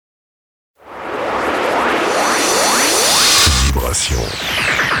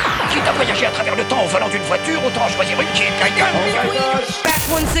à travers le temps au volant d'une voiture, autant choisir une qui est Back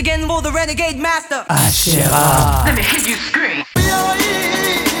once again for the Renegade Master. Ashera. Let me hear you scream.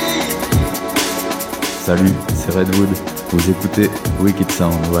 Salut, c'est Redwood. Vous écoutez Wicked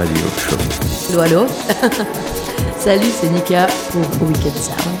Sound Radio Show. Allô, allô. Salut, c'est Nika pour Wicked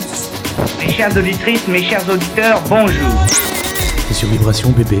Sounds. Mes chères auditrices, mes chers auditeurs, bonjour. Et sur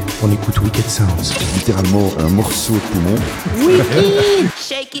Vibration bébé, on écoute Wicked Sounds. Littéralement un morceau de poumon. Wiki,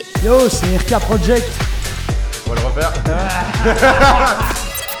 shake it. Yo, c'est RK Project. On va le refaire.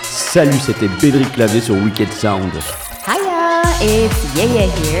 Salut, c'était Bédric Clavier sur Wicked Sound. Hiya, it's Yaya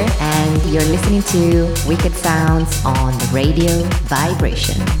here, and you're listening to Wicked Sounds on Radio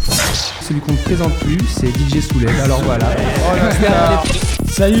Vibration. Celui qu'on ne présente plus, c'est DJ Souled. Alors voilà.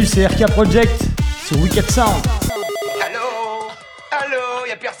 Salut, c'est RK Project sur Wicked Sound. Allô,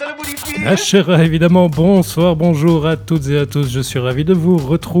 y'a personne au bout du fil. Ashera, évidemment, bonsoir, bonjour à toutes et à tous, je suis ravi de vous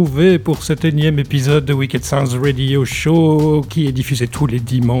retrouver pour cet énième épisode de Wicked Sounds Radio Show qui est diffusé tous les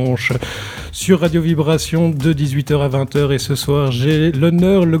dimanches sur Radio Vibration de 18h à 20h, et ce soir j'ai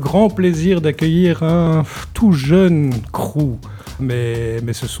l'honneur, le grand plaisir d'accueillir un tout jeune crew. Mais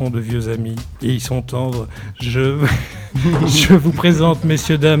ce sont de vieux amis et ils sont tendres. Je vous présente,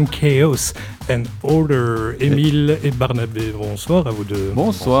 messieurs, dames, Chaos and Order, Émile et Barnabé. Bonsoir à vous deux.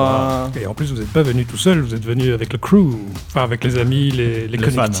 Bonsoir. Et en plus, vous n'êtes pas venus tout seuls, vous êtes venus avec le crew. Enfin, avec les amis, les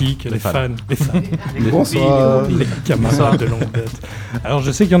connectiques, les fans. Bonsoir. Les camarades de longue date. Alors,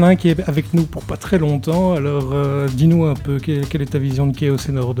 je sais qu'il y en a un qui est avec nous pour pas très longtemps. Alors, dis-nous un peu, quelle est ta vision de Chaos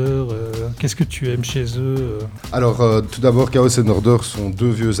and Order? Qu'est-ce que tu aimes chez eux? Alors, tout d'abord, Chaos and Order sont deux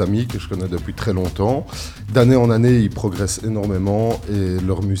vieux amis que je connais depuis très longtemps. D'année en année, ils progressent énormément et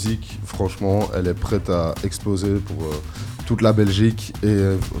leur musique, franchement, elle est prête à exploser pour toute la Belgique et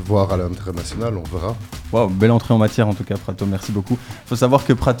voire à l'international, on verra. Wow, belle entrée en matière en tout cas, Prato, merci beaucoup. Il faut savoir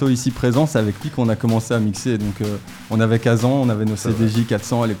que Prato ici présent, c'est avec lui qu'on a commencé à mixer. Donc on avait Kazan, on avait nos CDJ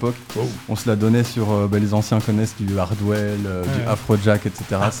 400 à l'époque. Oh. On se la donnait sur, les anciens connaissent du Hardwell, du Afrojack, etc.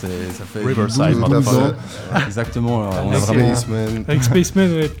 Ça fait Riverside, 12 ans. Exactement. On a vraiment... Avec Spaceman,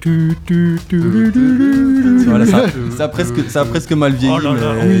 ouais. Voilà, ça a presque mal vieilli, oh là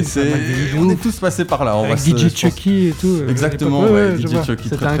là, mais oui, on est tous passés par là. Avec DJ Chucky et tout. Exactement, ouais, DJ Chucky,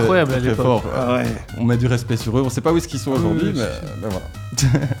 c'était incroyable à très l'époque. fort. Ah ouais. On met du respect sur eux, on sait pas où est-ce qu'ils sont aujourd'hui, mais voilà.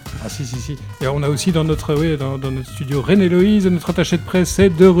 Ah si. Et on a aussi dans notre studio Reine-Héloïse, notre attachée de presse est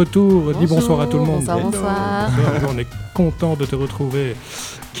de retour. Bonjour, dis bonsoir à tout le monde. Bonsoir. On est content de te retrouver.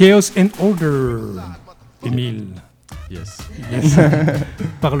 Chaos and Order. Émile. Yes.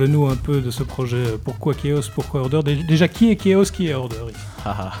 Parle-nous un peu de ce projet. Pourquoi Chaos, pourquoi Order? Déjà, qui est Chaos, qui est Order?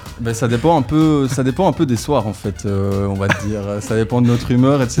 Ben, ça dépend un peu des soirs en fait, on va te dire. Ça dépend de notre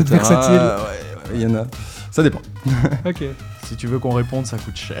humeur, etc. C'est versatile. Ouais, il y en a. Ça dépend. Ok. Si tu veux qu'on réponde, ça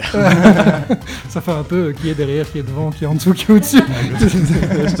coûte cher. Ça fait un peu qui est derrière, qui est devant, qui est en dessous, qui est au-dessus.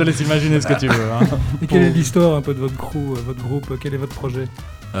 Je te laisse imaginer ce que tu veux. Hein. Et quelle est l'histoire un peu de votre crew, votre groupe? Quel est votre projet?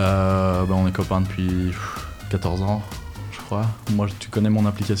 On est copains depuis 14 ans, je crois. Moi, tu connais mon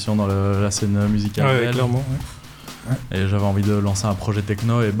implication dans la scène musicale. Ouais, clairement. Ouais. Et j'avais envie de lancer un projet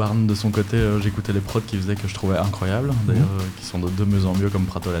techno, et Barn de son côté, j'écoutais les prods qu'il faisait que je trouvais incroyables, d'ailleurs, qui sont de mieux en mieux, comme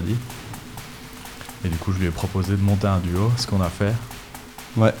Prato l'a dit. Et du coup, je lui ai proposé de monter un duo, ce qu'on a fait.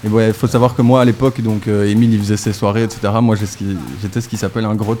 Ouais, et ouais, faut savoir que moi à l'époque, donc Émile il faisait ses soirées, etc. Moi j'étais ce qui s'appelle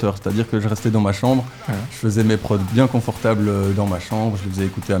un grotteur, c'est-à-dire que je restais dans ma chambre, je faisais mes prods bien confortables dans ma chambre, je les faisais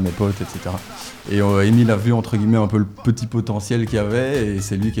écouter à mes potes, etc. Et Émile a vu entre guillemets un peu le petit potentiel qu'il y avait, et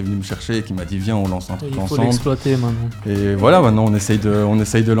c'est lui qui est venu me chercher et qui m'a dit viens, on lance un truc ensemble. Il faut l'exploiter maintenant. Et voilà, maintenant on essaye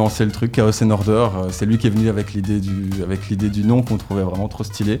de lancer le truc Chaos and Order. C'est lui qui est venu avec l'idée du nom qu'on trouvait vraiment trop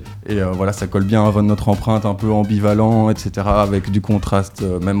stylé. Et voilà, ça colle bien à notre empreinte un peu ambivalent, etc. avec du contraste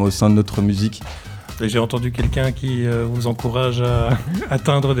même au sein de notre musique. Et j'ai entendu quelqu'un qui vous encourage à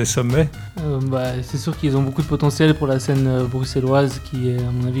atteindre des sommets. C'est sûr qu'ils ont beaucoup de potentiel pour la scène bruxelloise qui est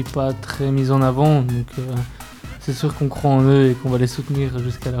à mon avis pas très mise en avant, donc c'est sûr qu'on croit en eux et qu'on va les soutenir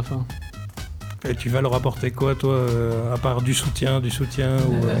jusqu'à la fin. Et tu vas leur apporter quoi, toi, à part du soutien ou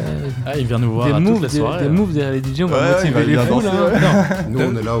il vient nous voir à toutes les soirées. Des moves derrière les DJ, on va motiver les fous, là. Nous,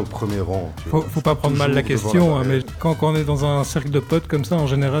 on est là au premier rang. Faut pas prendre mal la question, mais quand on est dans un cercle de potes comme ça, en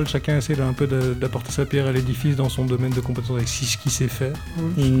général, chacun essaie un peu d'apporter sa pierre à l'édifice dans son domaine de compétences avec ce qu'il sait faire.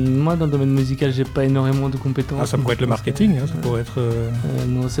 Moi, dans le domaine musical, j'ai pas énormément de compétences. Ah, ça pourrait être le marketing, ça pourrait être...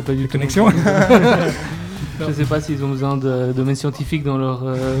 non, c'est pas du tout. Connexion. Je sais pas s'ils ont besoin de domaine scientifique dans leur...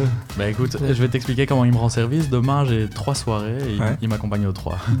 Bah écoute, je vais t'expliquer comment il me rend service. Demain, j'ai 3 soirées et il m'accompagne aux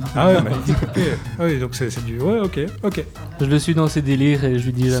 3. Ah ouais, magnifique, ok. Ah oui, donc c'est du... Ouais, ok. Je le suis dans ses délires et je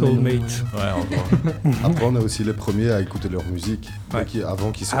lui dis jamais... Soulmate. Après, on est aussi les premiers à écouter leur musique. Ouais.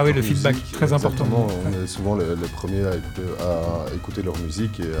 Avant qu'ils sortent Ah oui, le leur feedback, musique. très important. On est souvent les premiers à écouter leur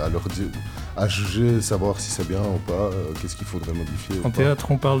musique et à leur dire, à juger, savoir si c'est bien ou pas, qu'est-ce qu'il faudrait modifier. En théâtre,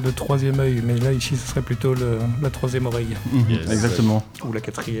 on parle de troisième œil, mais là, ici, ce serait plutôt la troisième oreille. Yes. Exactement. Ou la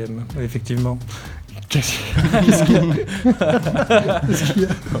quatrième, effectivement. Qu'est-ce qu'il y a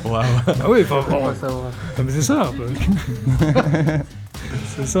Waouh. Ah oui, enfin, On va savoir. Ah, mais c'est ça. Un peu.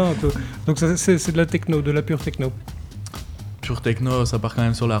 C'est ça un peu. Donc c'est de la techno, de la pure techno. Pure techno, ça part quand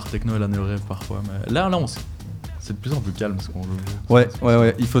même sur l'art techno et la néo-rave parfois. Mais là, c'est de plus en plus calme ce qu'on joue. Ouais.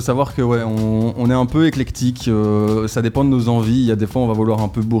 Il faut savoir que on est un peu éclectique. Ça dépend de nos envies. Il y a des fois on va vouloir un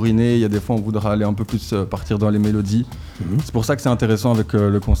peu bourriner. Il y a des fois on voudra aller un peu plus partir dans les mélodies. C'est pour ça que c'est intéressant avec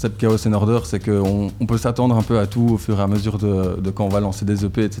le concept Chaos and Order, c'est qu'on peut s'attendre un peu à tout au fur et à mesure de quand on va lancer des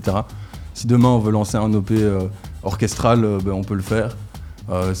EP, etc. Si demain on veut lancer un EP orchestral, on peut le faire.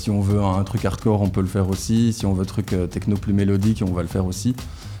 Si on veut un truc hardcore, on peut le faire aussi. Si on veut un truc techno plus mélodique, on va le faire aussi.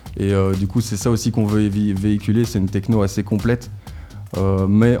 Et du coup, c'est ça aussi qu'on veut véhiculer, c'est une techno assez complète,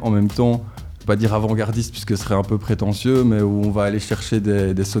 mais en même temps, pas dire avant-gardiste puisque ce serait un peu prétentieux, mais où on va aller chercher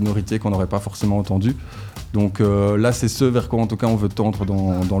des sonorités qu'on n'aurait pas forcément entendues. Donc là, c'est ce vers quoi en tout cas on veut tendre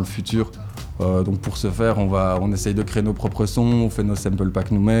dans le futur. Donc pour ce faire, on essaye de créer nos propres sons, on fait nos sample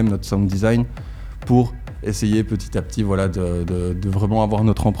packs nous-mêmes, notre sound design, pour essayer petit à petit de vraiment avoir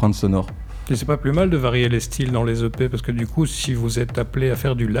notre empreinte sonore. Et c'est pas plus mal de varier les styles dans les EP, parce que du coup, si vous êtes appelé à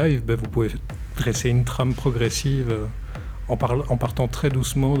faire du live, vous pouvez dresser une trame progressive en partant très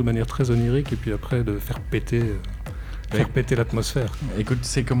doucement, de manière très onirique, et puis après de faire péter l'atmosphère. Écoute,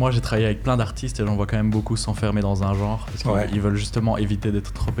 c'est que moi j'ai travaillé avec plein d'artistes et j'en vois quand même beaucoup s'enfermer dans un genre, parce qu'ils veulent justement éviter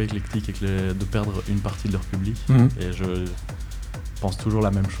d'être trop éclectiques et de perdre une partie de leur public. Et je pense toujours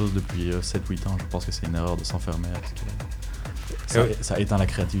la même chose depuis 7-8 ans. Je pense que c'est une erreur de s'enfermer, parce que ça éteint la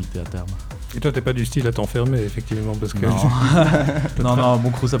créativité à terme. Et toi, t'es pas du style à t'enfermer, effectivement, parce que... Non, mon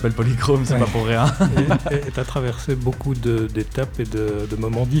crew s'appelle Polychrome, c'est pas pour rien. Et t'as traversé beaucoup d'étapes et de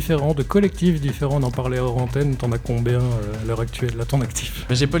moments différents, de collectifs différents. On en parlait hors antenne. T'en as combien à l'heure actuelle, à ton actif?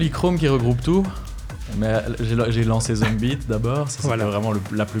 J'ai Polychrome qui regroupe tout. Mais j'ai lancé Zombbeat d'abord, c'était vraiment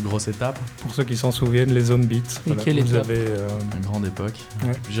la plus grosse étape. Pour ceux qui s'en souviennent, les Zombbeat. Et quelle étape? Une grande époque.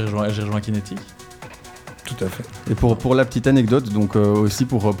 Ouais. Puis j'ai rejoint Kinetic. Tout à fait. Et pour la petite anecdote, donc aussi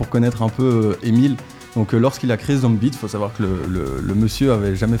pour connaître un peu Émile, donc lorsqu'il a créé Zombbeat, il faut savoir que le monsieur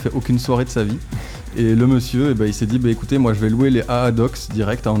avait jamais fait aucune soirée de sa vie. Et le monsieur, il s'est dit, écoutez, moi je vais louer les AA Docs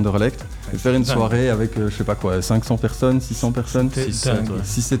direct à Anderlecht et faire une soirée avec, je sais pas quoi, 500 personnes, 600 personnes,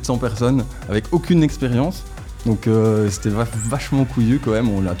 600-700 personnes, avec aucune expérience. Donc c'était vachement couillu quand même,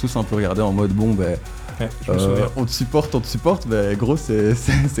 on l'a tous un peu regardé en mode, on te supporte, mais gros, c'est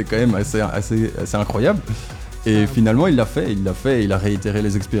quand même assez incroyable. Et finalement, il l'a fait, il a réitéré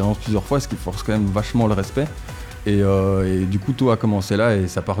les expériences plusieurs fois, ce qui force quand même vachement le respect. Et du coup, tout a commencé là, et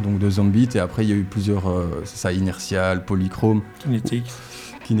ça part donc de Zombbeat, et après, il y a eu plusieurs, Inertial, Polychrome.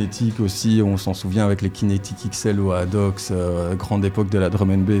 Kinetic aussi, on s'en souvient avec les Kinetic XL ou Adox, grande époque de la drum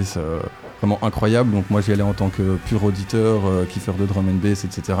and bass, vraiment incroyable. Donc moi, j'y allais en tant que pur auditeur, kiffeur de drum and bass,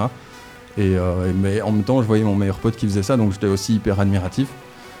 etc. Mais en même temps, je voyais mon meilleur pote qui faisait ça, donc j'étais aussi hyper admiratif.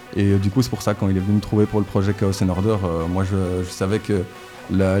 Et du coup, c'est pour ça, quand il est venu me trouver pour le projet Chaos and Order, moi je savais que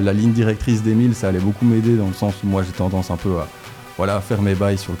la ligne directrice d'Emile, ça allait beaucoup m'aider, dans le sens où moi j'ai tendance un peu à faire mes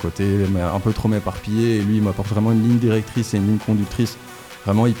bails sur le côté, mais un peu trop m'éparpiller, et lui il m'apporte vraiment une ligne directrice et une ligne conductrice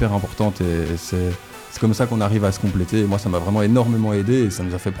vraiment hyper importante, et c'est comme ça qu'on arrive à se compléter. Et moi ça m'a vraiment énormément aidé, et ça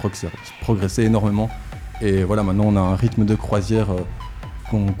nous a fait progresser énormément. Et voilà, maintenant on a un rythme de croisière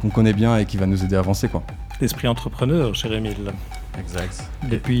qu'on connaît bien et qui va nous aider à avancer, quoi. L'esprit entrepreneur, cher Émile. Exact.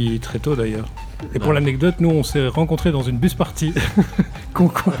 Depuis très tôt d'ailleurs. Et pour l'anecdote, nous on s'est rencontrés dans une bus party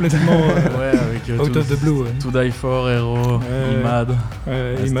complètement avec out of the blue. To Die For, Hero, Imad.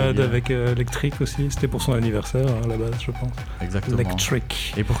 Imad avec Electric aussi, c'était pour son anniversaire à la base, je pense. Exactement.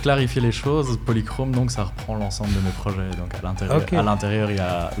 Electric. Et pour clarifier les choses, Polychrome, donc ça reprend l'ensemble de mes projets. Donc à l'intérieur, il y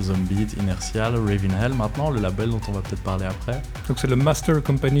a Zombbeat, Inertial, Raven Hell maintenant, le label dont on va peut-être parler après. Donc c'est le master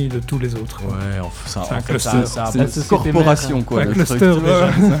company de tous les autres. Ouais, c'est un cluster. C'est une corporation, quoi. Un cluster déjà.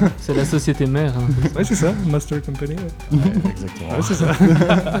 C'est la société mère. Ouais, c'est ça, Master Company. Ouais, exactement. Ouais, c'est ça.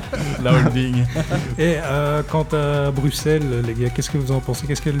 La holding. Et quant à Bruxelles, les gars, qu'est-ce que vous en pensez?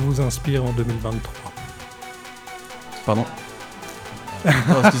 Qu'est-ce qu'elle vous inspire en 2023? Pardon?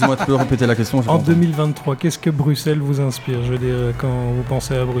 Excuse-moi, tu peux répéter la question? En 2023, qu'est-ce que Bruxelles vous inspire? Je veux dire, quand vous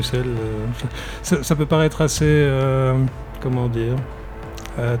pensez à Bruxelles, ça peut paraître assez, comment dire,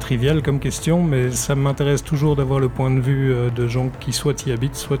 trivial comme question, mais ça m'intéresse toujours d'avoir le point de vue de gens qui soit y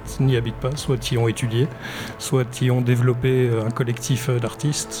habitent, soit n'y habitent pas, soit y ont étudié, soit y ont développé un collectif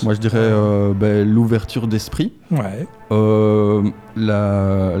d'artistes. Moi je dirais l'ouverture d'esprit, ouais.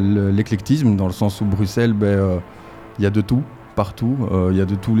 L'éclectisme, dans le sens où Bruxelles, y a de tout, partout, il y a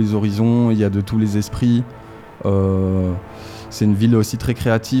de tous les horizons, il y a de tous les esprits. C'est une ville aussi très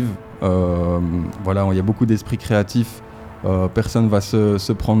créative, voilà, il y a beaucoup d'esprits créatifs. Personne va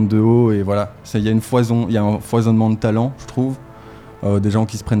se prendre de haut et voilà, il y a un foisonnement de talent, je trouve, des gens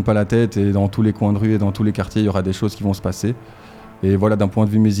qui se prennent pas la tête, et dans tous les coins de rue et dans tous les quartiers il y aura des choses qui vont se passer. Et voilà, d'un point de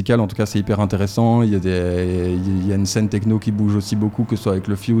vue musical, en tout cas c'est hyper intéressant. Il y a une scène techno qui bouge aussi beaucoup, que ce soit avec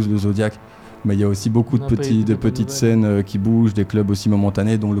le Fuse, le Zodiac, mais il y a aussi beaucoup de petites scènes qui bougent, des clubs aussi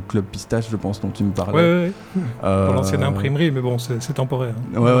momentanés, dont le club Pistache, je pense, dont tu me parlais. Ouais. Pour l'ancienne imprimerie, mais bon, c'est temporaire.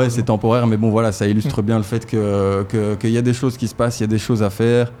 Ouais, c'est temporaire, mais bon, voilà, ça illustre bien le fait qu'il y a des choses qui se passent, il y a des choses à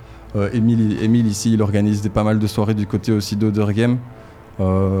faire. Émile ici, il organise pas mal de soirées du côté aussi d'Odergem.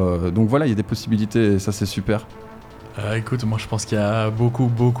 Donc voilà, il y a des possibilités, et ça c'est super. Écoute, moi je pense qu'il y a beaucoup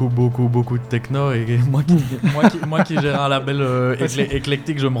de techno, et moi qui gère un label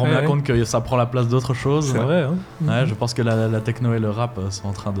éclectique, je me rends bien compte que ça prend la place d'autres choses. C'est vrai, hein. Ouais, je pense que la techno et le rap sont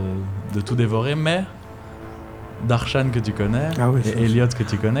en train de tout dévorer, mais Darshan que tu connais et Elliot que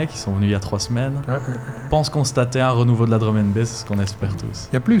tu connais, qui sont venus il y a 3 semaines, pensent constater un renouveau de la drum and bass, c'est ce qu'on espère tous.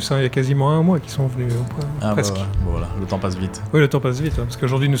 Il y a plus, il y a quasiment 1 mois qu'ils sont venus. Presque. Voilà, le temps passe vite. Oui, le temps passe vite, parce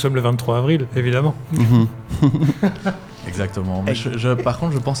qu'aujourd'hui nous sommes le 23 avril, évidemment. Exactement. Mais par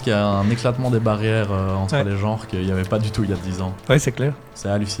contre, je pense qu'il y a un éclatement des barrières entre les genres qu'il n'y avait pas du tout il y a 10 ans. Oui, c'est clair. C'est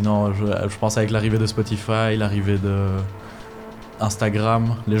hallucinant. Je pense avec l'arrivée de Spotify, l'arrivée de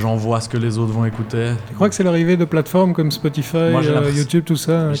Instagram, les gens voient ce que les autres vont écouter. Tu crois que c'est l'arrivée de plateformes comme Spotify, YouTube, tout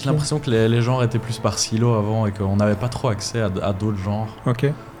ça? J'ai l'impression que les genres étaient plus par silo avant, et qu'on n'avait pas trop accès à d'autres genres. Ok.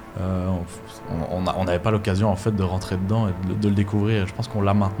 On n'avait pas l'occasion en fait de rentrer dedans et de le découvrir. Je pense qu'on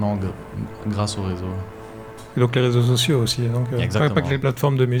l'a maintenant grâce au réseau. Et donc les réseaux sociaux aussi, donc pas que les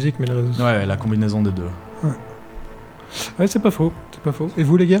plateformes de musique, mais les réseaux sociaux. Ouais, la combinaison des deux. Ouais, c'est pas faux. Et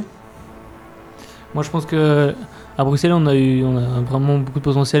vous les gars? Moi je pense que à Bruxelles on a vraiment beaucoup de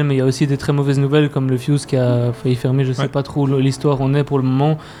potentiel, mais il y a aussi des très mauvaises nouvelles, comme le Fuse qui a failli fermer. Je sais pas trop l'histoire on est pour le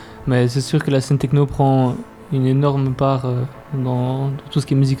moment, mais c'est sûr que la scène techno prend une énorme part dans tout ce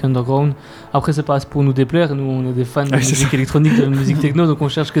qui est musique underground. Après, c'est pas pour nous déplaire, nous on est des fans de musique électronique, de musique techno, donc on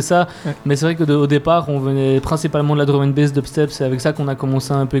cherche que ça. Mais c'est vrai que au départ, on venait principalement de la drum and bass, dubstep. C'est avec ça qu'on a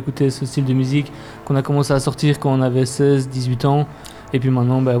commencé à un peu écouter ce style de musique, qu'on a commencé à sortir quand on avait 16, 18 ans. Et puis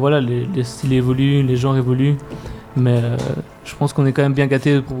maintenant, voilà, les styles évoluent, les genres évoluent. Mais je pense qu'on est quand même bien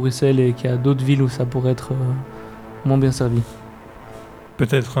gâtés pour Bruxelles, et qu'il y a d'autres villes où ça pourrait être moins bien servi.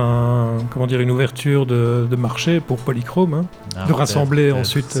 Peut-être une ouverture de marché pour Polychrome, de rassembler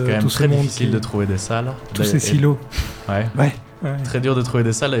ensuite tout ce monde. C'est très difficile de trouver des salles. Tous ces silos. Ouais. Très dur de trouver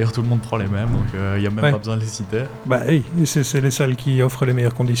des salles, d'ailleurs tout le monde prend les mêmes, donc il n'y a même pas besoin de les citer. Oui, c'est les salles qui offrent les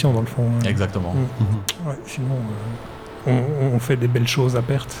meilleures conditions dans le fond. Exactement. Sinon, on fait des belles choses à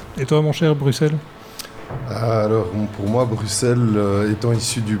perte. Et toi mon cher, Bruxelles? Alors, pour moi, Bruxelles, étant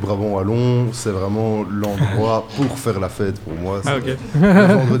issu du Brabant wallon, c'est vraiment l'endroit pour faire la fête. Pour moi,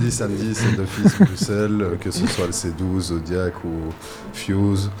 le vendredi, samedi, c'est d'office Bruxelles, que ce soit le C12, Zodiac ou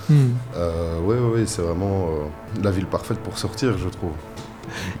Fuse. Oui, c'est vraiment la ville parfaite pour sortir, je trouve.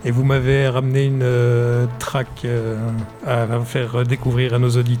 Et vous m'avez ramené une track à faire découvrir à nos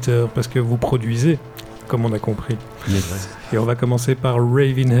auditeurs, parce que vous produisez, comme on a compris. Yes. Et on va commencer par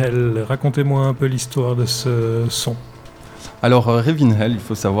Rave in Hell. Racontez-moi un peu l'histoire de ce son. Alors Rave in Hell, il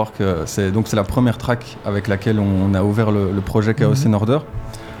faut savoir que c'est la première track avec laquelle on a ouvert le projet Chaos and Order.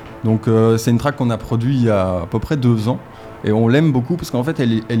 Donc c'est une track qu'on a produite il y a à peu près 2 ans, et on l'aime beaucoup parce qu'en fait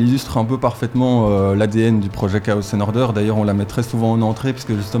elle illustre un peu parfaitement l'ADN du projet Chaos and Order. D'ailleurs on la met très souvent en entrée,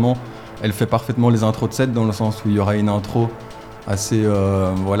 puisque justement elle fait parfaitement les intros de set, dans le sens où il y aura une intro assez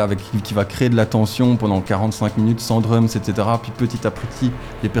qui va créer de la tension pendant 45 minutes sans drums, etc. Puis petit à petit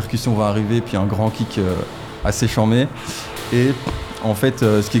les percussions vont arriver, puis un grand kick assez charmé. Et en fait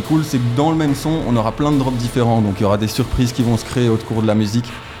ce qui est cool, c'est que dans le même son on aura plein de drops différents, donc il y aura des surprises qui vont se créer au cours de la musique.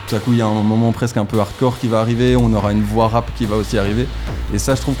 Tout à coup il y a un moment presque un peu hardcore qui va arriver, on aura une voix rap qui va aussi arriver, et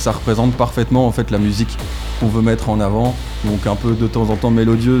ça je trouve que ça représente parfaitement en fait la musique qu'on veut mettre en avant, donc un peu de temps en temps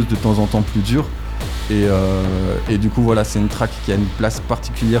mélodieuse, de temps en temps plus dure. Et du coup voilà, c'est une track qui a une place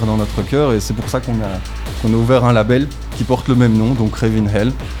particulière dans notre cœur et c'est pour ça qu'on a ouvert un label qui porte le même nom, donc Rave in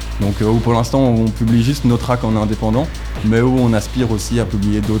Hell. Donc où pour l'instant on publie juste nos tracks en indépendant, mais où on aspire aussi à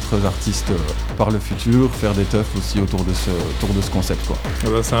publier d'autres artistes par le futur, faire des teufs aussi autour de ce concept quoi. Ah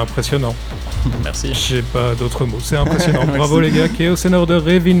bah, c'est impressionnant. Merci. J'ai pas d'autres mots, c'est impressionnant. Bravo les gars, Chaos and Order,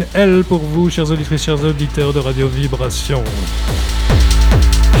 Rave in Hell pour vous, chers auditrices, chers auditeurs de Radio Vibration.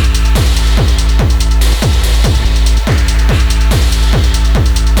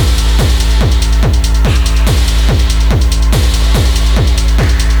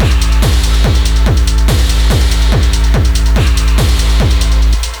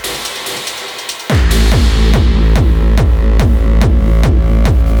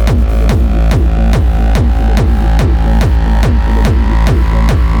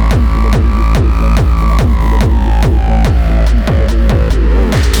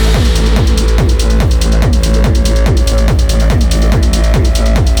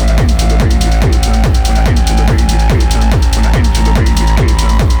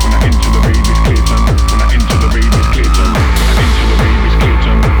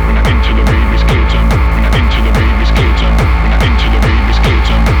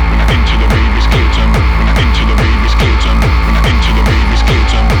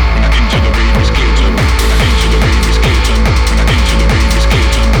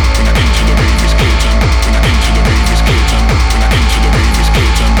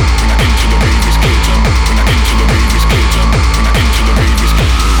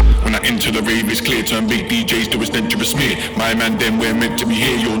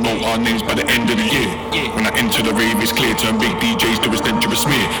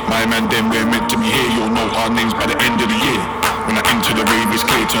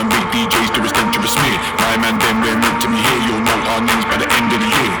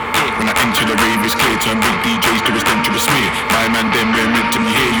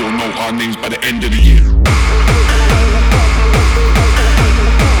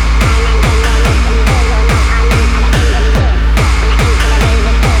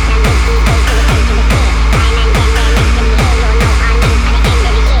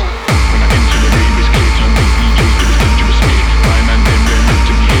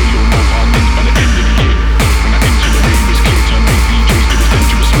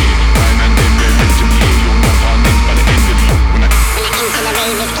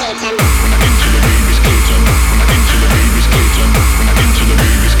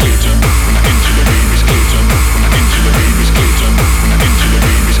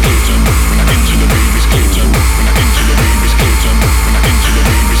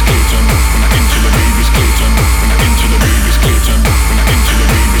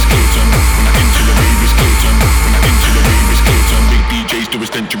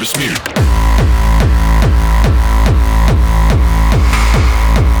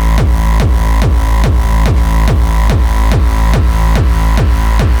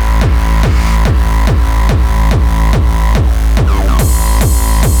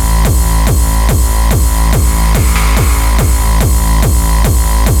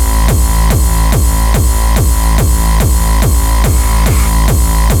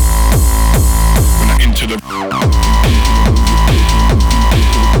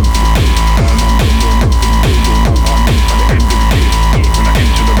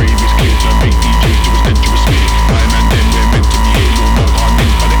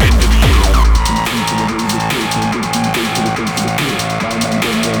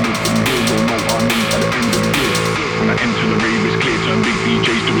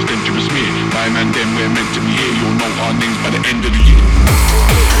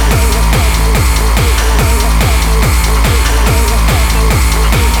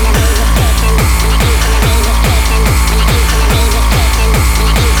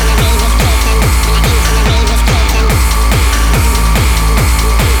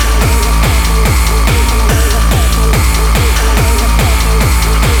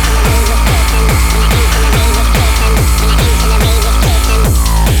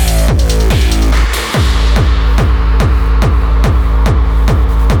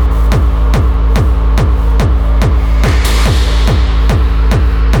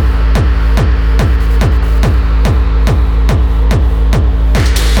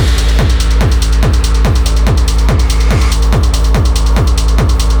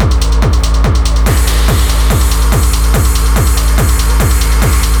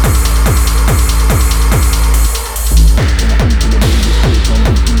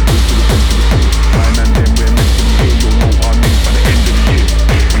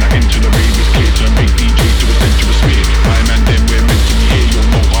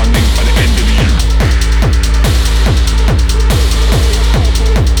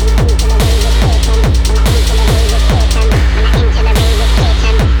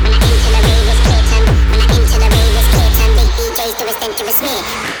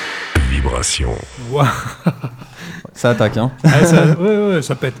 Ça attaque, hein. Ouais,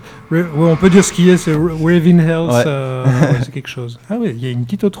 ça pète. On peut dire ce qu'il y a, c'est Raving Hells, Ouais. c'est quelque chose. Ah oui, il y a une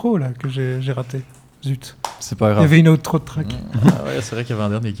petite outro là que j'ai ratée. Zut. C'est pas Il y grave. avait une autre track. Ah ouais, c'est vrai qu'il y avait un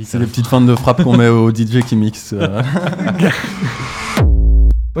dernier kick. C'est les petites feintes de frappe qu'on met aux DJ qui mixent.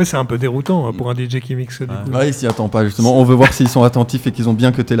 Ouais, c'est un peu déroutant hein, pour un DJ qui mixe du coup. Ouais, il s'y attend pas justement. On veut voir s'ils sont attentifs et qu'ils ont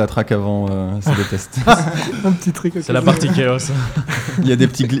bien cuté la track avant. C'est des tests. Un petit truc. C'est la partie chaos. Il y a des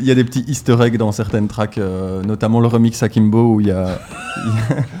petits easter eggs dans certaines tracks, notamment le remix Akimbo où il y a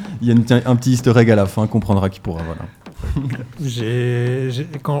un petit easter egg à la fin qu'on prendra qui pourra. Voilà.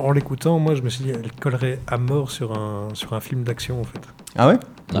 En l'écoutant, moi, je me suis dit, elle collerait à mort sur un film d'action, en fait. Ah ouais?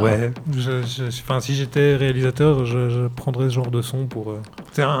 Ouais. Si j'étais réalisateur, je prendrais ce genre de son pour...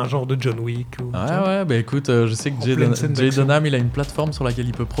 c'est un genre de John Wick. Ouais, bah écoute, je sais que Jay Dunham, il a une plateforme sur laquelle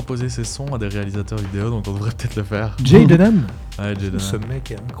il peut proposer ses sons à des réalisateurs vidéo, donc on devrait peut-être le faire. Jay Dunham? Ouais, Jay Dunham. Ce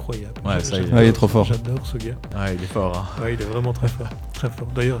mec est incroyable. Ouais, ça y est. Ouais, il est trop fort. J'adore ce gars. Ouais, il est fort. Hein. Ouais, il est vraiment très fort. Très fort.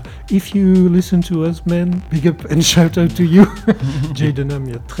 D'ailleurs, if you listen to us, man, big up and shout out to you. Jay Dunham,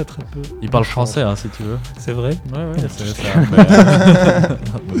 il y a très très peu. Il parle français, hein, si tu veux. C'est vrai? Ouais, c'est ça.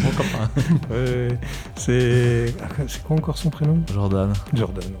 Bon copain. Ouais, c'est quoi encore son prénom? Jordan, ouais.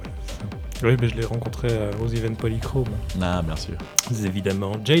 Oui, mais je l'ai rencontré aux events Polychrome. Ah, bien sûr.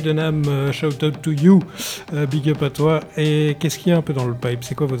 Évidemment. Jay Dunham, shout out to you. Big up à toi. Et qu'est-ce qu'il y a un peu dans le pipe?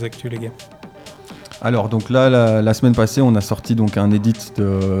 C'est quoi vos actus, les gars? Alors donc là, la semaine passée, on a sorti donc un edit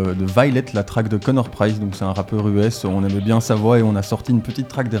de Violet, la track de Connor Price, donc c'est un rappeur US, on aimait bien sa voix et on a sorti une petite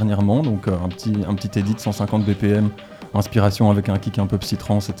track dernièrement, donc un petit edit 150 BPM, inspiration avec un kick un peu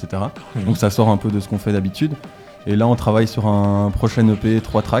psy-trance, etc. Donc ça sort un peu de ce qu'on fait d'habitude. Et là on travaille sur un prochain EP,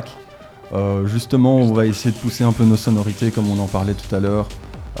 3 tracks. Justement on va essayer de pousser un peu nos sonorités comme on en parlait tout à l'heure,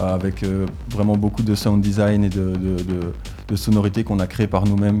 avec vraiment beaucoup de sound design et de sonorités qu'on a créées par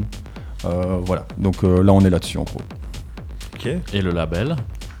nous-mêmes. Voilà, donc là on est là-dessus en gros. Ok. Et le label,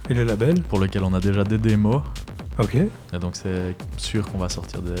 pour lequel on a déjà des démos. Ok. Et donc c'est sûr qu'on va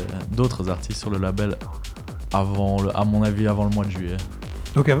sortir d'autres artistes sur le label à mon avis avant le mois de juillet.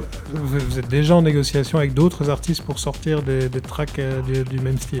 Donc vous êtes déjà en négociation avec d'autres artistes pour sortir des tracks du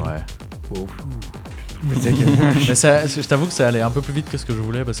même style? Ouais. Oh. Mais je t'avoue que ça allait un peu plus vite que ce que je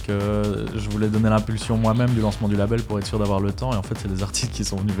voulais parce que je voulais donner l'impulsion moi-même du lancement du label pour être sûr d'avoir le temps, et en fait c'est des artistes qui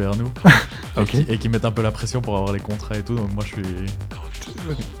sont venus vers nous et qui mettent un peu la pression pour avoir les contrats et tout, donc moi je suis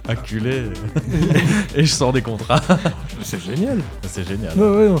acculé et je sors des contrats. C'est génial. C'est génial.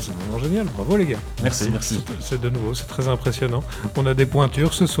 Ouais, non, c'est vraiment génial. Bravo les gars. Merci. C'est de nouveau, c'est très impressionnant. On a des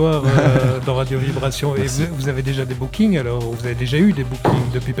pointures ce soir dans Radio Vibration. Et vous avez déjà des bookings alors? Vous avez déjà eu des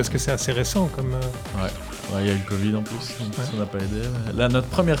bookings depuis, parce que c'est assez récent comme... Ouais, il y a eu le Covid en plus, donc ça n'a pas aidé. Là, notre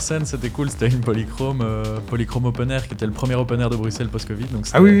première scène, c'était cool, c'était une Polychrome Open Air, qui était le premier Open Air de Bruxelles post-Covid. Donc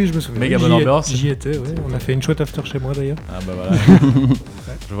ah oui, je me souviens. Méga bonne ambiance. J'y étais, ouais. On a fait une chouette after chez moi d'ailleurs. Ah bah voilà.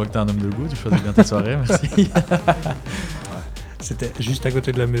 Je vois que t'es un homme de goût, tu choisis bien tes soirées, merci. C'était juste à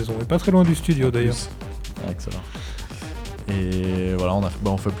côté de la maison, et pas très loin du studio d'ailleurs. Excellent. Et voilà,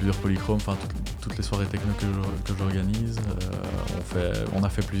 on fait plusieurs polychromes, enfin toutes les soirées techno que j'organise. On a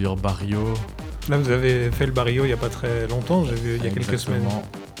fait plusieurs barrios. Là, vous avez fait le barrio il n'y a pas très longtemps, j'ai vu il y a quelques semaines.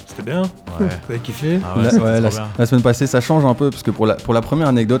 C'était bien. Ouais. Vous avez kiffé? Ah ouais, la semaine passée, ça change un peu parce que pour la première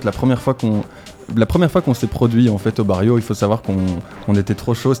anecdote, la première fois qu'on s'est produit en fait au barrio, il faut savoir qu'on était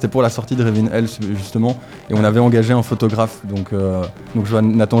trop chaud. C'était pour la sortie de Raving Hells justement, et on avait engagé un photographe, donc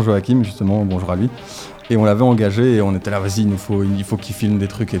Nathan Joachim justement, bonjour à lui. Et on l'avait engagé et on était là, vas-y, il faut qu'il filme des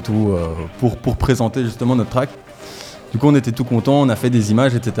trucs et tout pour présenter justement notre track. Du coup, on était tout contents, on a fait des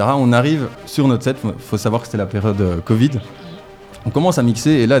images, etc. On arrive sur notre set, il faut savoir que c'était la période Covid. On commence à mixer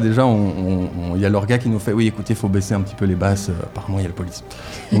et là déjà, il y a l'orga qui nous fait « Oui, écoutez, il faut baisser un petit peu les basses, apparemment il y a la police. »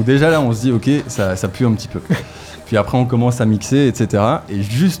 Donc déjà là, on se dit « Ok, ça pue un petit peu. » Puis après, on commence à mixer, etc. Et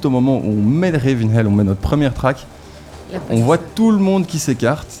juste au moment où on met Raving Hell, on met notre première track, on voit tout le monde qui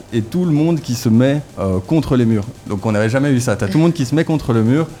s'écarte et tout le monde qui se met contre les murs. Donc on n'avait jamais eu ça. T'as tout le monde qui se met contre le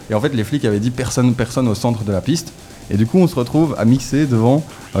mur et en fait les flics avaient dit personne au centre de la piste. Et du coup on se retrouve à mixer devant,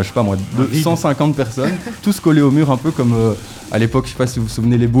 je sais pas moi, 150 personnes, tous collés au mur un peu comme à l'époque, je sais pas si vous vous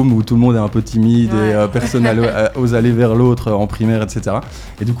souvenez les booms où tout le monde est un peu timide et personne ose aller vers l'autre en primaire, etc.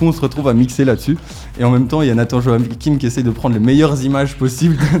 Et du coup on se retrouve à mixer là-dessus. Et en même temps il y a Nathan Joachim qui essaye de prendre les meilleures images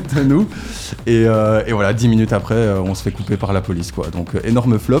possibles de nous. Et voilà, 10 minutes après on se fait couper par la police quoi. Donc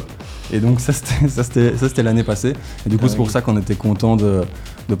énorme flop. Et donc ça c'était l'année passée. Et du coup c'est pour ça qu'on était content de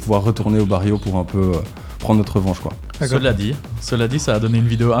pouvoir retourner au barrio pour un peu prendre notre revanche, quoi. Cela dit, ça a donné une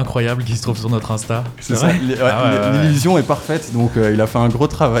vidéo incroyable qui se trouve sur notre Insta. C'est ça. L'illusion est parfaite, donc il a fait un gros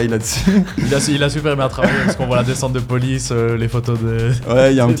travail là-dessus. Il a super bien travaillé parce qu'on voit la descente de police, les photos de.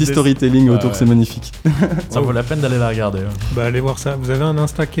 Ouais, il y a un petit storytelling autour, c'est magnifique. Ça vaut la peine d'aller la regarder. Bah allez voir ça. Vous avez un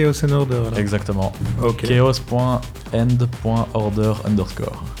Insta Chaos and Order là. Exactement. Ok. chaos.end.order_.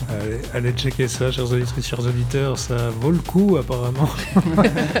 Allez checker ça, chers auditrices, chers auditeurs, ça vaut le coup apparemment.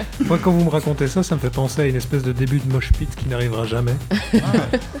 Moi, quand vous me racontez ça, ça me fait penser à une espèce de début de mosh pit qui n'arrivera jamais.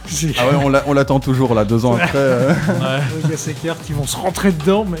 Ah ouais, on l'attend toujours là, 2 ans après. Il y a ces cartes qui vont se rentrer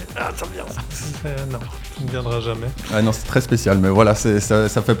dedans, mais ça vient. Non, ça ne viendra jamais. Ah non, c'est très spécial, mais voilà, ça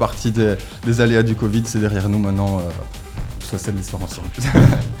fait partie des aléas du Covid, c'est derrière nous maintenant. Ça, c'est l'histoire ensemble.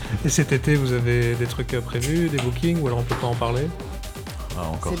 Et cet été, vous avez des trucs prévus, des bookings, ou alors on peut pas en parler?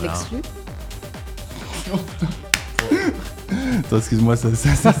 Encore C'est de l'exclu. Attends, excuse-moi, ça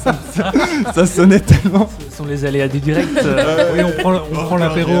sonnait tellement. Ce sont les aléas du direct. Oui, on prend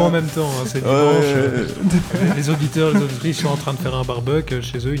l'apéro en même temps, hein, c'est dimanche. Les auditeurs, les auditrices sont en train de faire un barbecue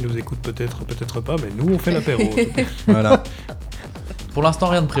chez eux, ils nous écoutent peut-être pas, mais nous on fait l'apéro. Voilà. Pour l'instant,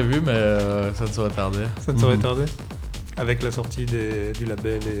 rien de prévu, mais ça ne saurait tarder. Ça ne saurait tarder. Avec la sortie du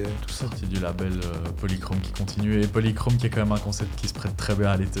label et tout ça. Sortie du label Polychrome qui continue, et Polychrome qui est quand même un concept qui se prête très bien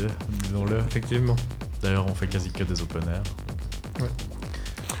à l'été, disons-le. Effectivement. D'ailleurs, on fait quasi que des open air. Ouais.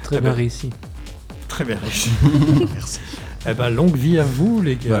 Très bien réussi. Très bien réussi. Merci. Eh ben, longue vie à vous,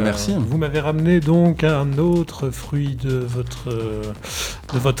 les gars. Bah, merci. Vous m'avez ramené donc à un autre fruit de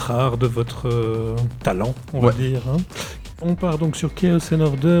votre art, de votre talent, on va dire. Hein. On part donc sur Chaos and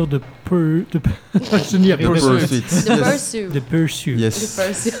Order de je n'y arrive pas. The Pursuit. Yes.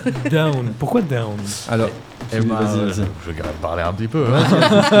 Down. Pourquoi Down? Alors, vas-y. Je vais parler un petit peu.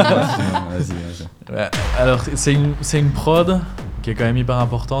 Vas-y. Ouais, alors, c'est une prod qui est quand même hyper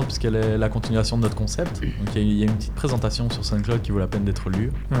importante puisqu'elle est la continuation de notre concept. Donc il y a une petite présentation sur SoundCloud qui vaut la peine d'être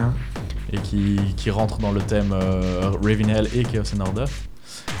lue et qui rentre dans le thème Ravenel et Chaos and Order.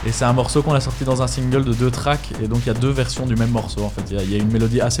 Et c'est un morceau qu'on a sorti dans un single de 2 tracks, et donc il y a 2 versions du même morceau en fait. Il y a une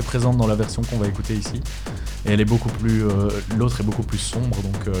mélodie assez présente dans la version qu'on va écouter ici, et elle est beaucoup plus, l'autre est beaucoup plus sombre,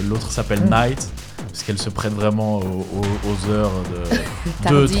 donc l'autre s'appelle Night, puisqu'elle se prête vraiment aux heures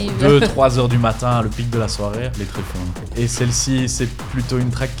de 2-3 heures du matin, le pic de la soirée. Elle est très fun. Et celle-ci, c'est plutôt une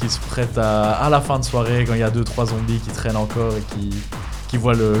track qui se prête à la fin de soirée, quand il y a 2-3 zombies qui traînent encore et qui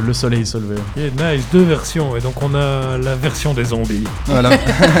voient le soleil se lever. Yeah, nice, 2 versions, et donc on a la version des zombies. Voilà.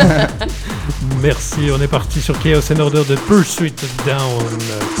 Merci, on est parti sur Chaos and Order de Pursuit Down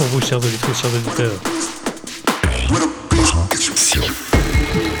pour vous, chers auditeurs, chers auditeurs.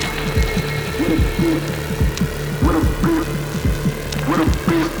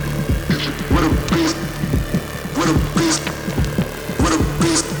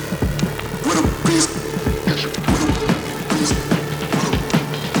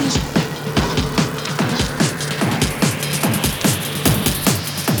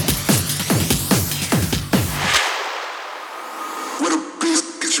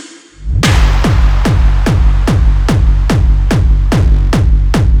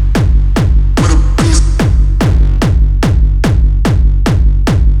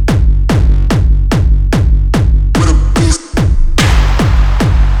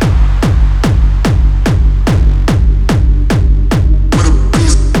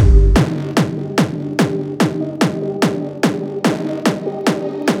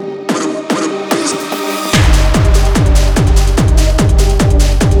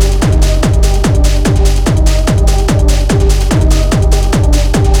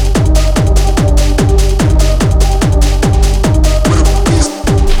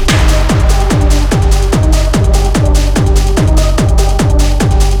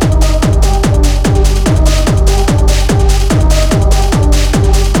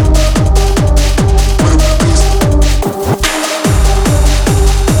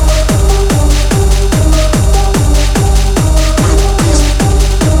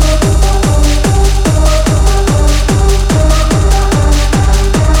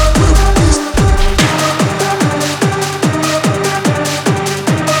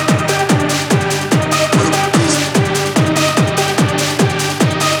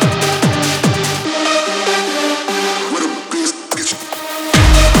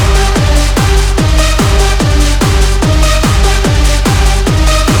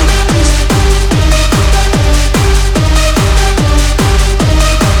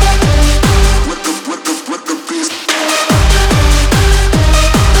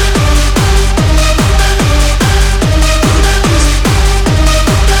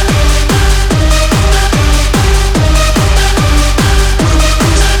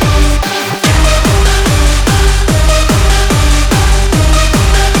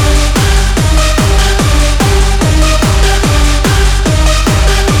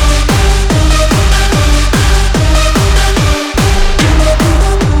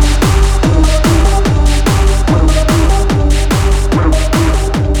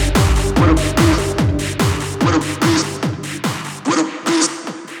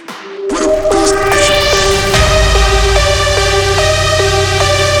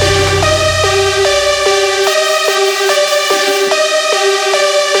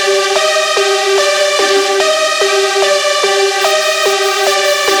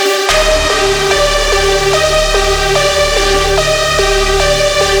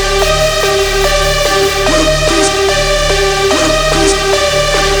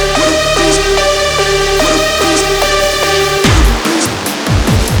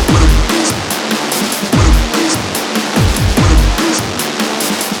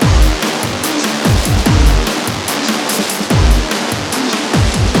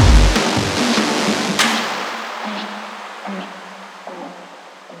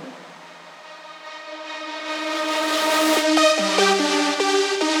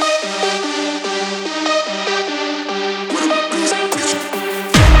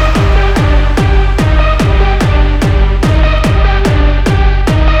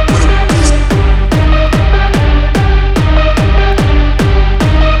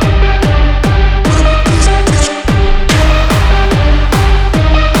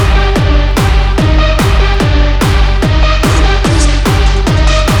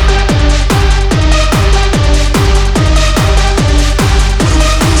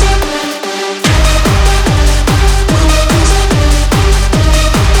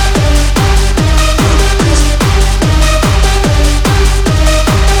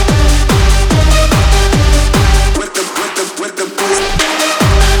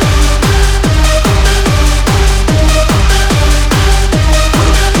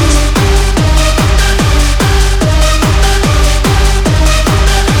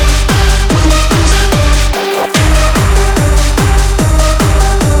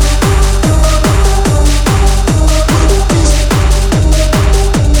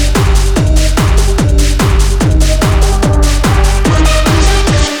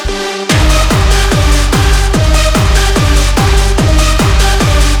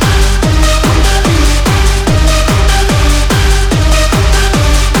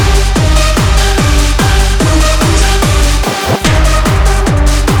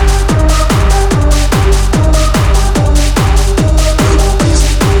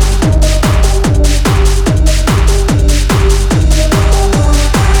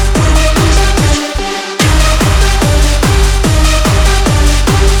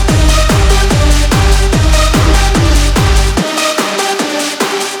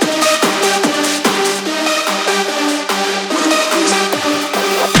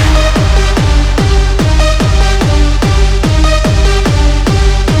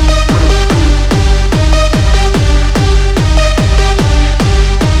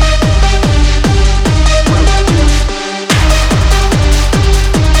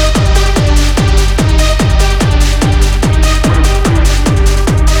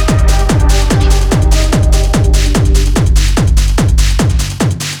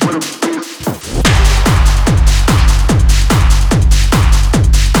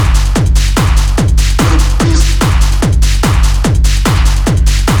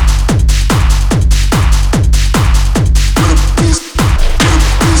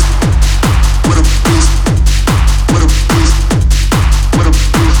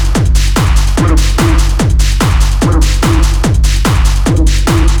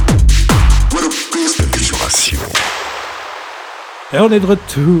 on est de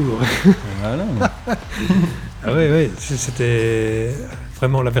retour. Voilà. Ah oui, c'était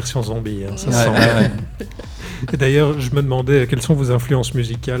vraiment la version zombie, hein, ça Ouais, sent. ouais. Et d'ailleurs, je me demandais quelles sont vos influences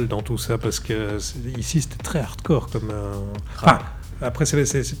musicales dans tout ça, parce que ici c'était très hardcore comme. Enfin, après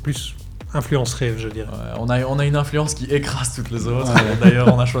c'est plus influence rave, je dirais. Ouais, on a une influence qui écrase toutes les autres.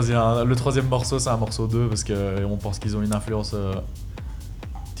 D'ailleurs, on a choisi le troisième morceau, c'est un morceau 2 parce qu'on pense qu'ils ont une influence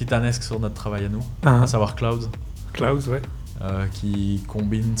titanesque sur notre travail à nous, à savoir Clouds. Clouds, ouais. Qui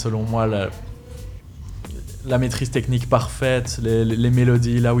combine, selon moi, la maîtrise technique parfaite, les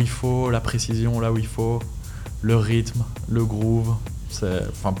mélodies là où il faut, la précision là où il faut, le rythme, le groove.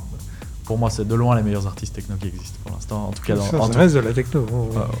 Pour moi, c'est de loin les meilleurs artistes techno qui existent pour l'instant. En tout cas, ça reste de la techno.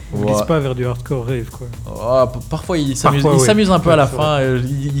 On ne glisse pas vers du hardcore rave, quoi. Parfois, ils s'amusent un peu à la fin.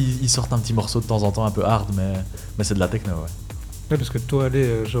 Ils sortent un petit morceau de temps en temps un peu hard, mais c'est de la techno, ouais. Ouais, parce que toi,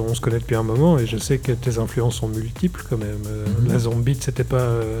 on se connaît depuis un moment et je sais que tes influences sont multiples quand même. La zombie, c'était pas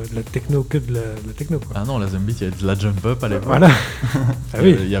de la techno que de la techno, quoi. Ah non, la zombie, il y avait de la jump up à l'époque. Voilà.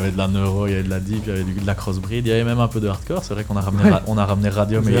 Il y avait de la neuro, il y avait de la deep, il y avait de la crossbreed, il y avait même un peu de hardcore. C'est vrai qu'on a ramené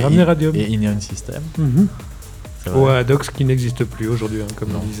Radium et Ineon System. Ou Adox qui n'existe plus aujourd'hui, hein, comme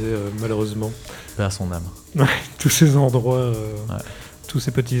on disait, malheureusement. Paix à son âme. Ouais, tous ces endroits. Tous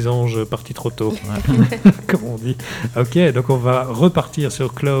ces petits anges partis trop tôt, comme on dit. Ok, donc on va repartir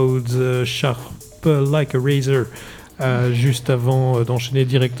sur Clouds Sharp Like a Razor, juste avant d'enchaîner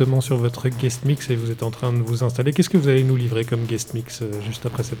directement sur votre guest mix, et vous êtes en train de vous installer. Qu'est-ce que vous allez nous livrer comme guest mix juste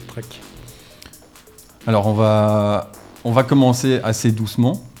après cette track ? Alors on va commencer assez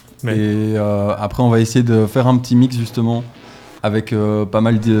doucement, et après on va essayer de faire un petit mix justement avec pas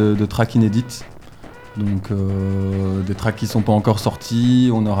mal de tracks inédites. Donc des tracks qui sont pas encore sortis,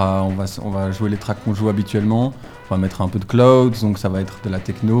 on va jouer les tracks qu'on joue habituellement, on va mettre un peu de clouds, donc ça va être de la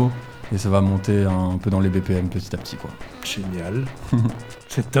techno et ça va monter un peu dans les BPM petit à petit, quoi. Génial.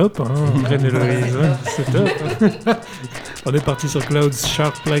 C'est top, hein. Prenez le raison, c'est top. On est parti sur Clouds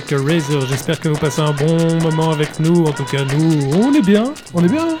Sharp Like a Razor. J'espère que vous passez un bon moment avec nous. En tout cas, nous, on est bien. On est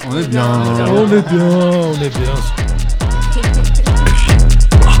bien. On est bien. On est bien. On est bien.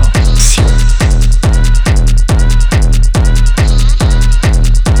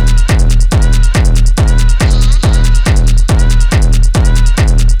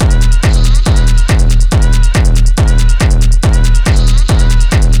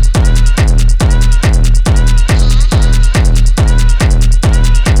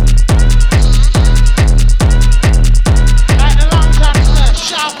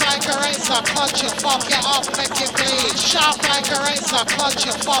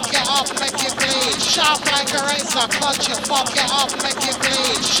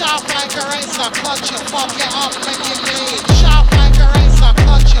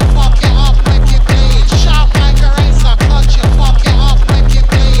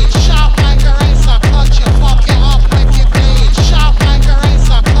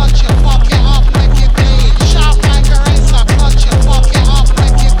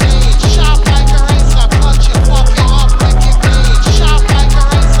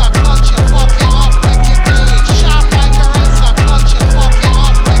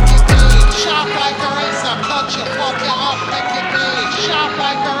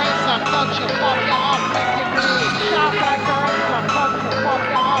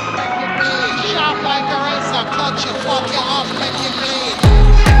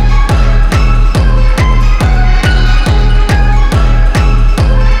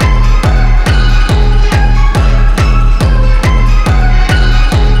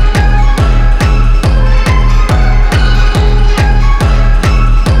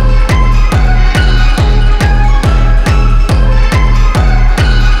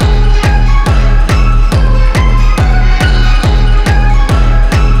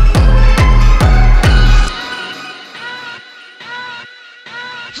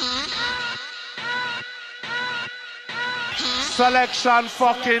 Selection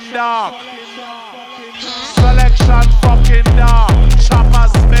fucking dark. Selection fucking dark.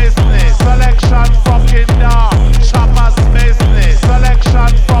 Chopper's business. Selection fucking dark. Chopper's business. Selection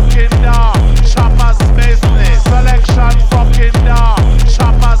fucking dark. Chopper's business. Selection fucking dark.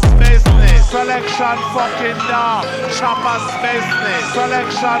 Chopper's business. Selection fucking dark. Chopper's business.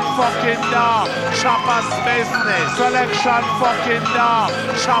 Selection fucking dark. Chopper's business. Selection fucking dark.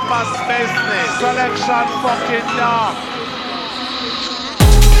 Chopper's business. Selection fucking dark.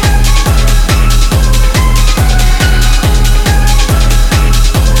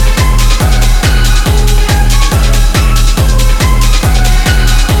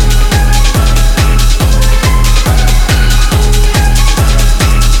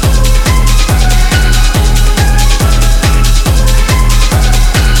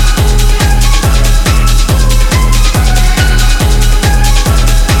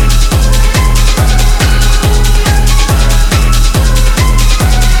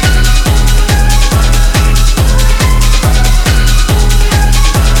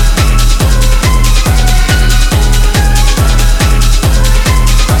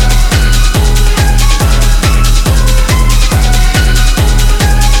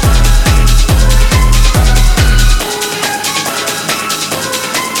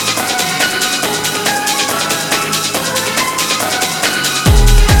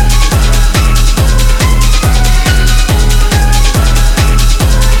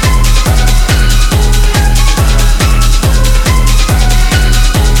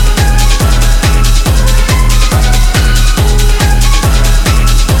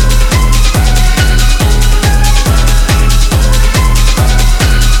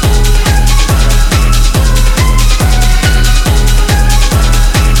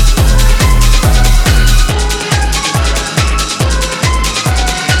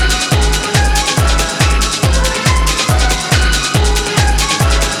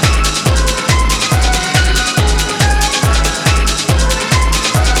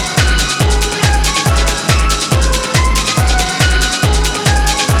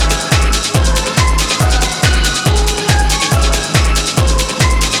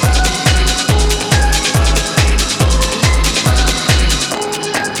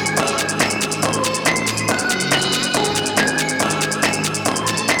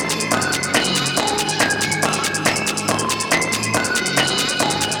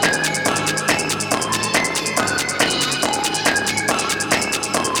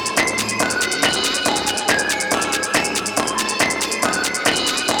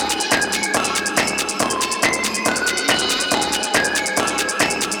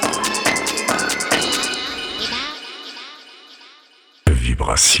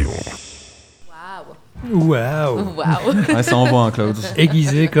 Waouh. Ouais, ça envoie un Clouds.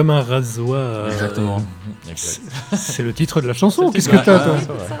 Aiguisé comme un rasoir. Exactement. C'est le titre de la chanson. Qu'est-ce que t'as, toi?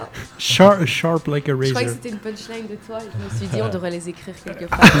 Sharp like a razor. Je croyais que c'était une punchline de toi. Je me suis dit, on devrait les écrire quelque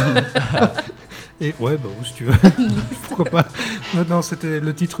part. Et ouais, bah, si tu veux. Pourquoi pas. Non, c'était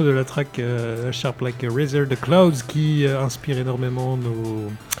le titre de la track Sharp like a razor de Clouds qui inspire énormément nos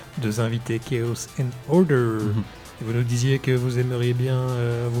deux invités Chaos and Order. Et vous nous disiez que vous aimeriez bien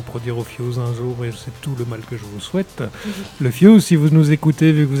vous produire au Fuse un jour, et c'est tout le mal que je vous souhaite. Le Fuse, si vous nous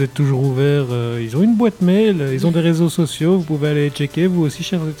écoutez, vu que vous êtes toujours ouvert, ils ont une boîte mail, ils ont des réseaux sociaux, vous pouvez aller checker, vous aussi,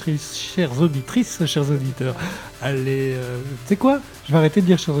 chères auditrices, chers auditeurs. Allez, tu sais quoi? Je vais arrêter de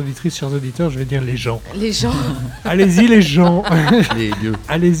dire chères auditrices, chers auditeurs, je vais dire les gens. Les gens. Allez-y les gens. Les dieux.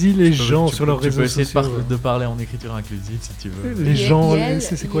 Allez-y les gens sur leurs réseaux sociaux. Tu peux essayer de parler en écriture inclusive si tu veux. Les gens,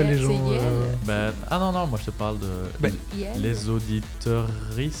 c'est quoi les gens Ah non, moi je te parle de les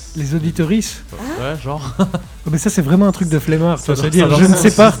auditeuristes. Les auditeuristes? Ouais, genre. Mais ça c'est vraiment un truc de flemmard. C'est-à-dire je ne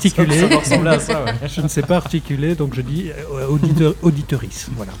sais pas articuler. Ça ressemble à ça, ouais. Je ne sais pas articuler, donc je dis auditeuristes.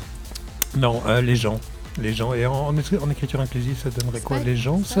 Voilà. Non, les gens. Les gens. Et en écriture inclusive, ça donnerait quoi? Les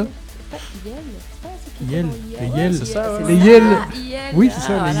gens, ça? Yel. Les Yel. C'est ça, ouais. Les Yel. Oui, c'est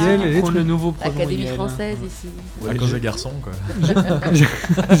ça, les Yel. Et le nouveau pronom L'Académie Yel. française ici. Ouais, cause des garçons, quoi.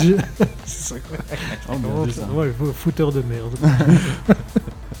 C'est ça, quoi. Ouais, fouteur de merde.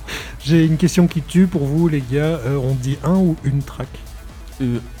 J'ai une question qui tue pour vous, les gars. On dit un ou une track?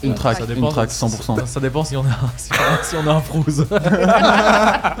 Une track, 100%. Ça dépend si on a un frouse.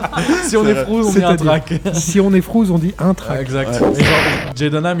 Si on est frouse, on dit un track. Si on est frouse, on dit un track. Exact. Ouais. Et genre,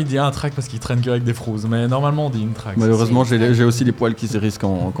 Jadenham, il dit un track parce qu'il traîne qu'avec des frouses. Mais normalement, on dit une track. Malheureusement, j'ai aussi les poils qui se risquent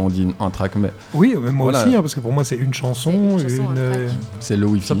quand on dit un track. Mais oui, mais moi aussi, parce que pour moi, c'est une chanson. C'est le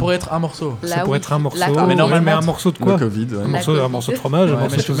Wi-Fi. Ça pourrait être un morceau. Ça pourrait être un morceau. Mais normalement, un morceau de quoi? Le Covid. Un morceau de fromage, un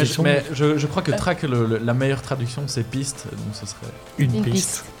morceau de saucisson. Mais je crois que track, la meilleure traduction, c'est piste. Donc ce serait une piste.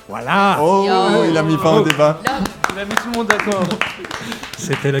 Voilà. Oh, il a mis fin au débat. Il a mis tout le monde d'accord.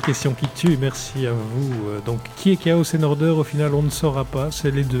 C'était la question qui tue, merci à vous. Donc, qui est Chaos and Order? Au final, on ne saura pas.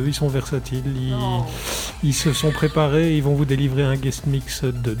 C'est les deux, ils sont versatiles. Ils se sont préparés, ils vont vous délivrer un guest mix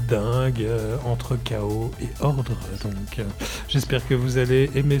de dingue entre Chaos et Ordre. Donc, j'espère que vous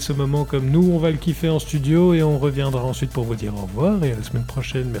allez aimer ce moment comme nous. On va le kiffer en studio et on reviendra ensuite pour vous dire au revoir. Et à la semaine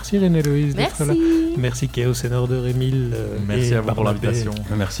prochaine. Merci René-Loïse d'être là. Merci Chaos and Order, Émile. Merci à vous pour l'invitation.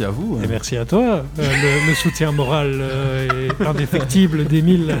 Merci à vous. Et merci à toi. Le soutien moral est indéfectible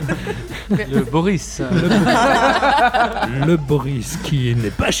d'Émile. Le Boris. Le Boris qui n'est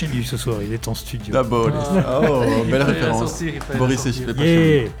pas chez lui ce soir, il est en studio. La Boris. Oh, belle référence. Boris et Chip.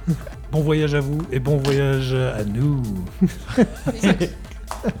 Bon voyage à vous et bon voyage à nous. Il faut que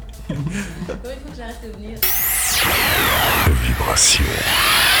j'arrête de venir. Vibration.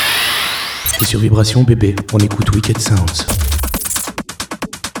 Et sur Vibration bébé, on écoute Wicked Sounds.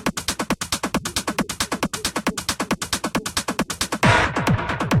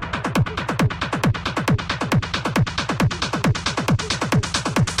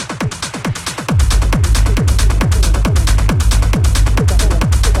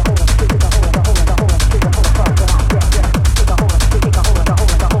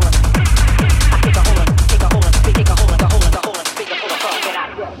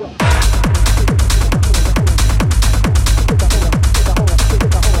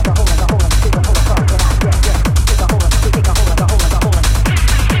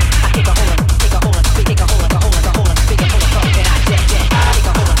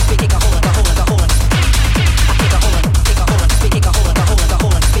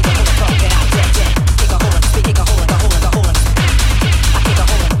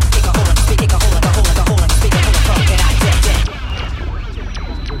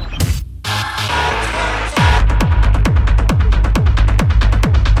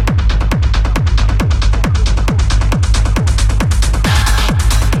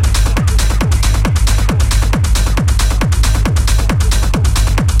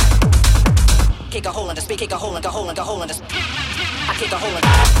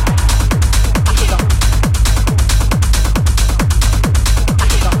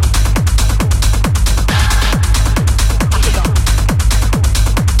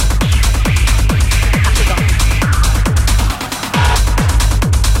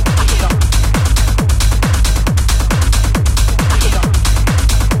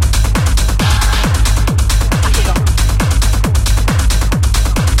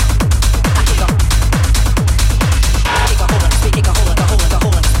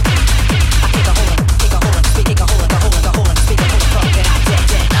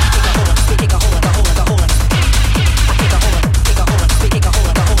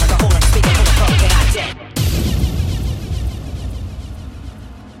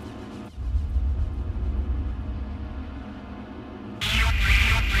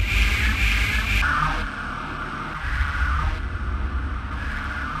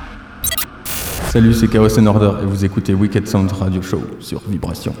 Salut, c'est Chaos and Order et vous écoutez Wicked Sound Radio Show sur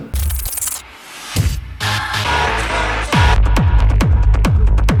Vibration.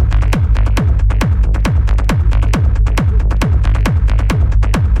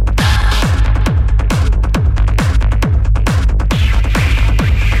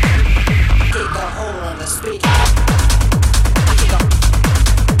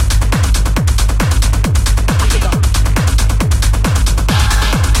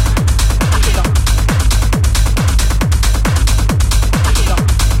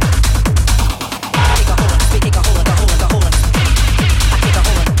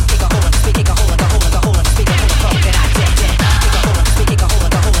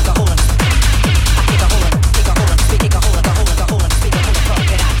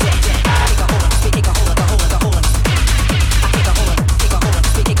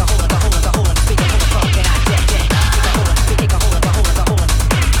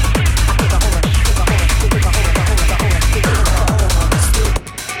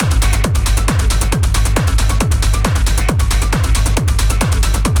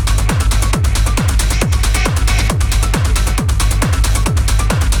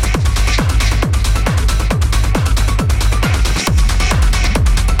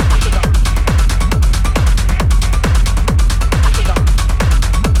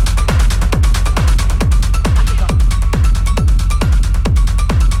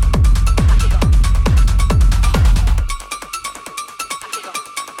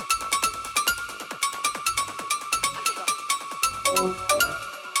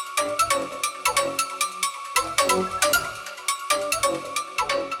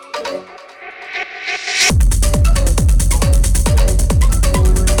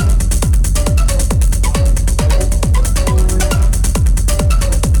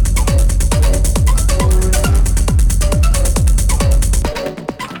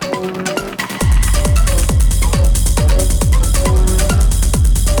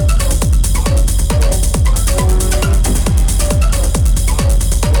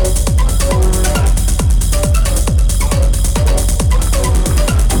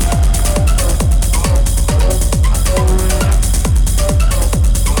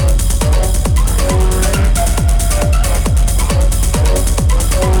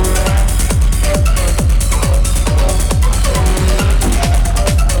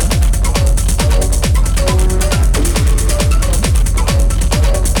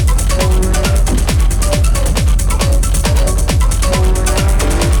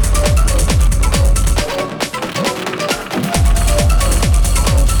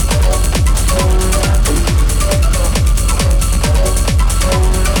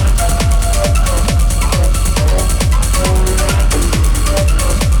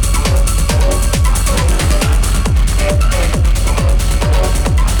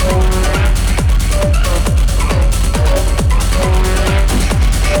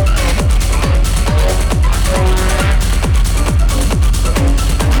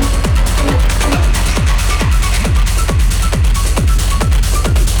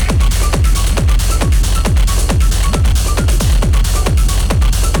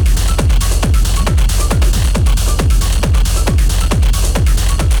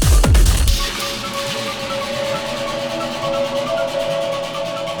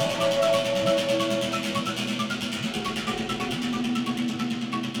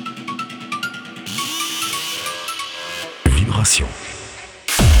 Vibration.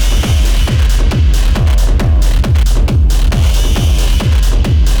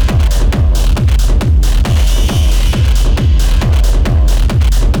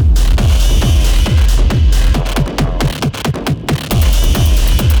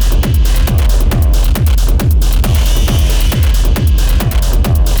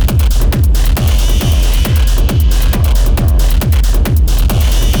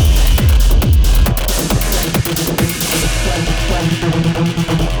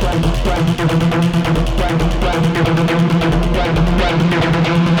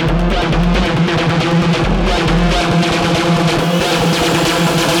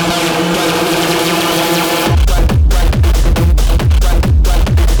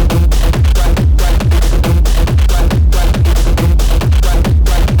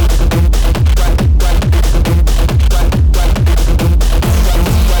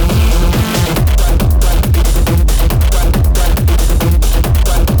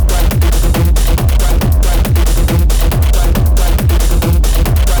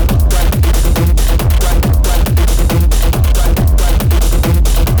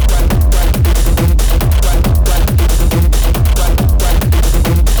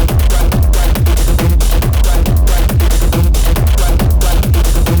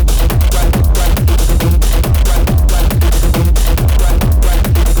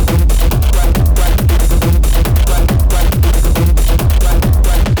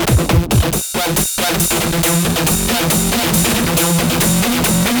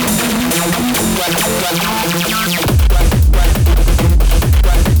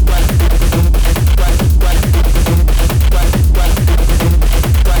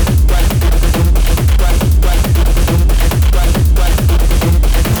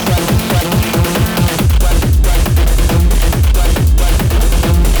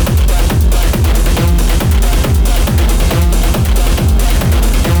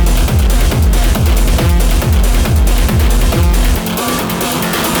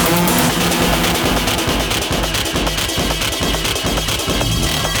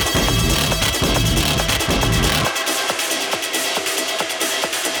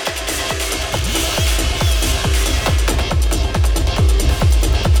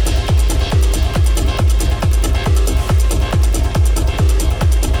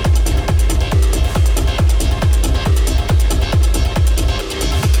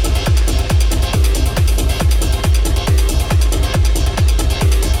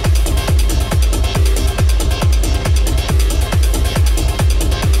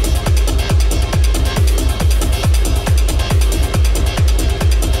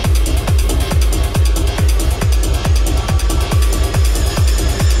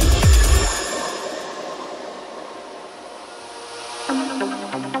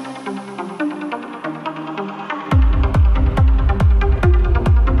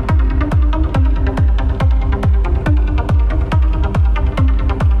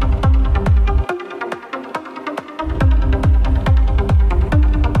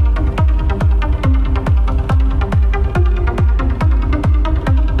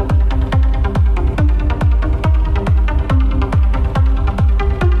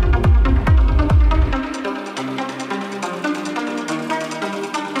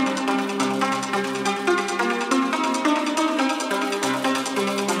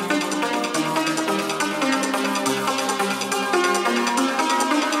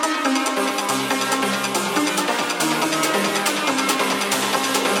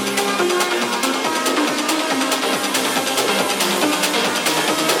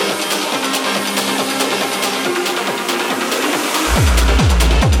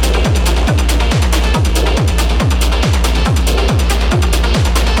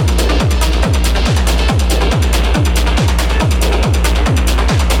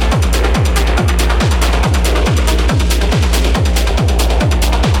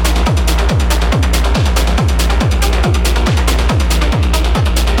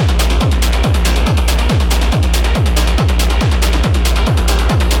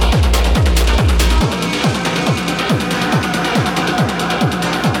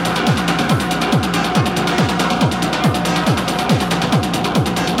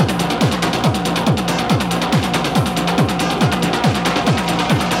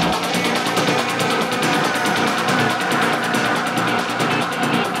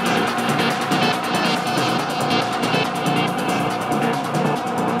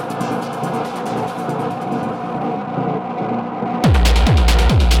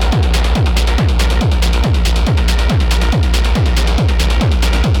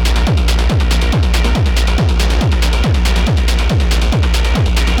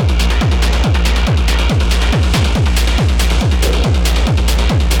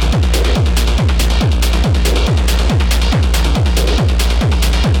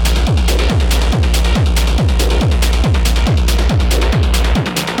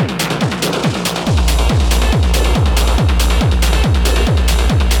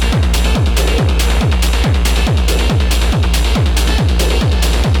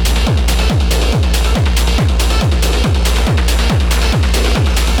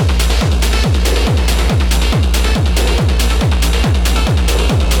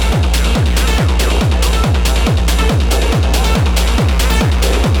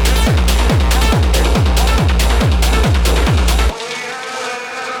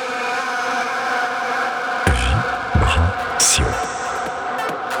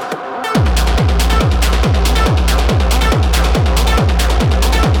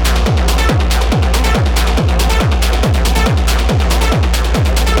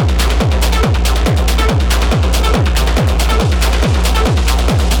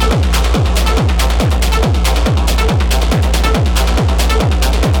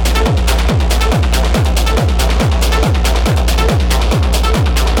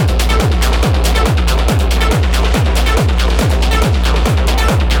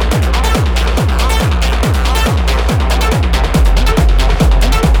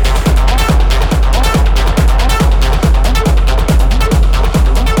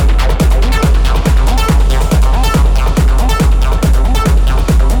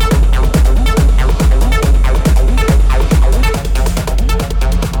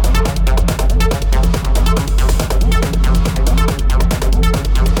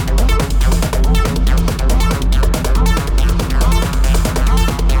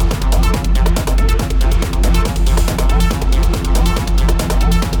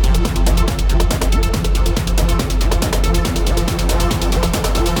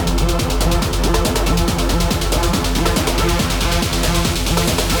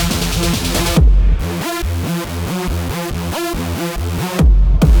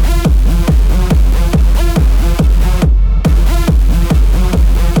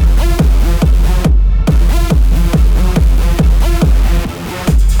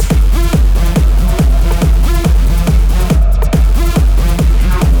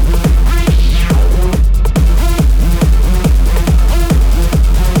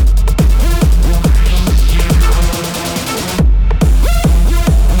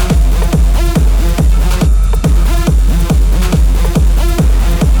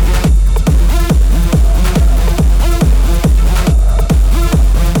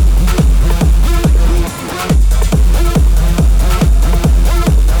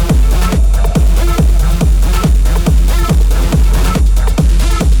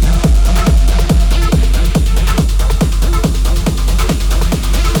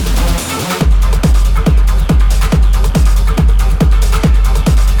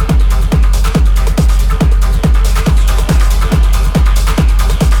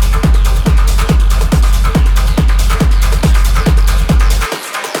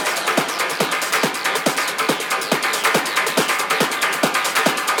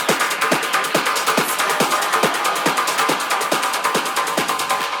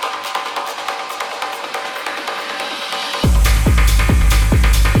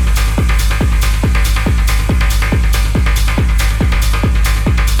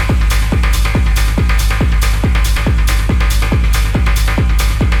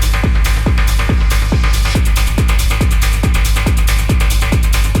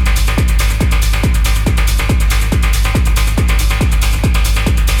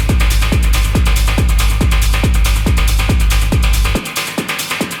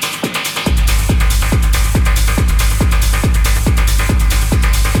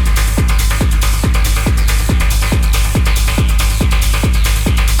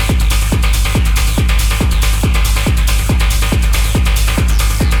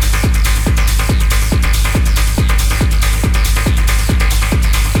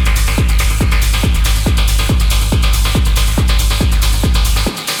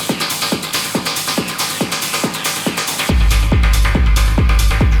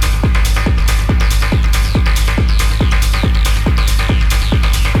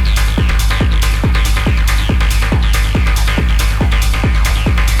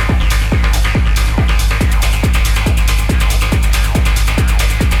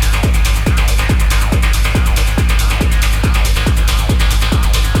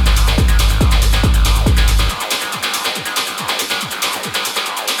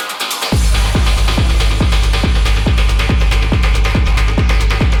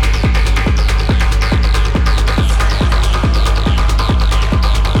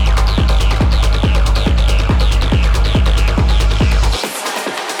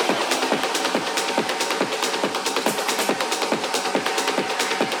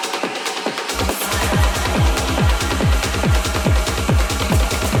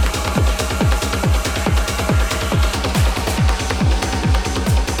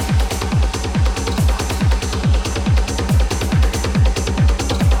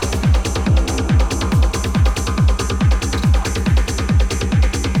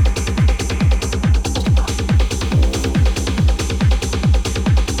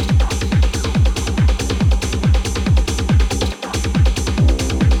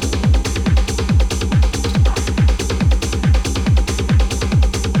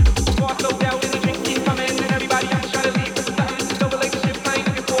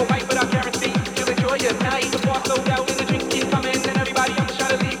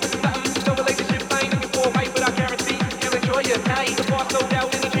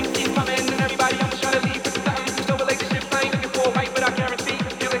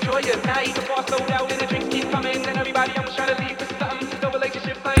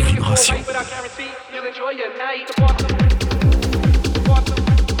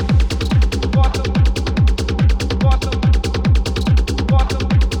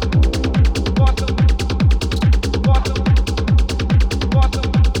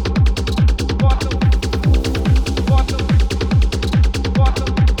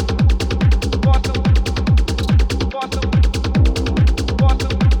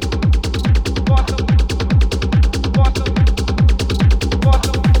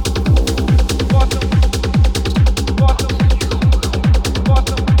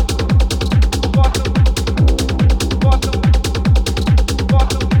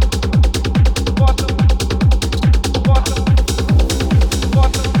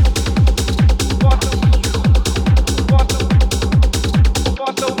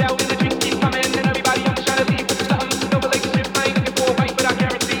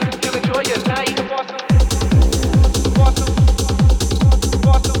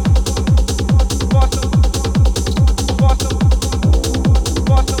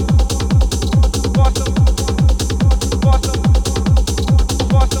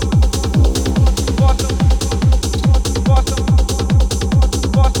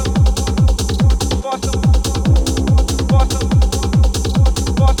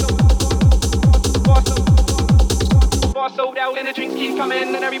 the drinks keep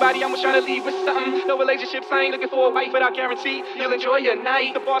coming, and everybody I'm trying to leave with something. No relationships, I ain't looking for a wife, but I guarantee you'll enjoy your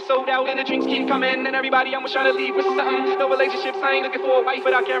night. The bar sold out, and the drinks keep coming, and everybody I'm trying to leave with something. No relationships, I ain't looking for a wife,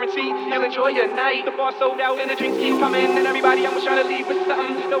 but I guarantee you'll enjoy your night. The bar sold out, and the drinks keep coming, and everybody I'm trying to leave with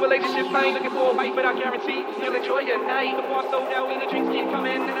something. No relationships, I ain't looking for a wife, but I guarantee you'll enjoy your night. The bar sold out, and the drinks keep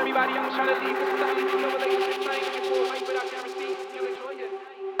coming, and everybody I'm trying to leave with something. No relationships, I ain't looking for a wife, but I guarantee you'll enjoy your night.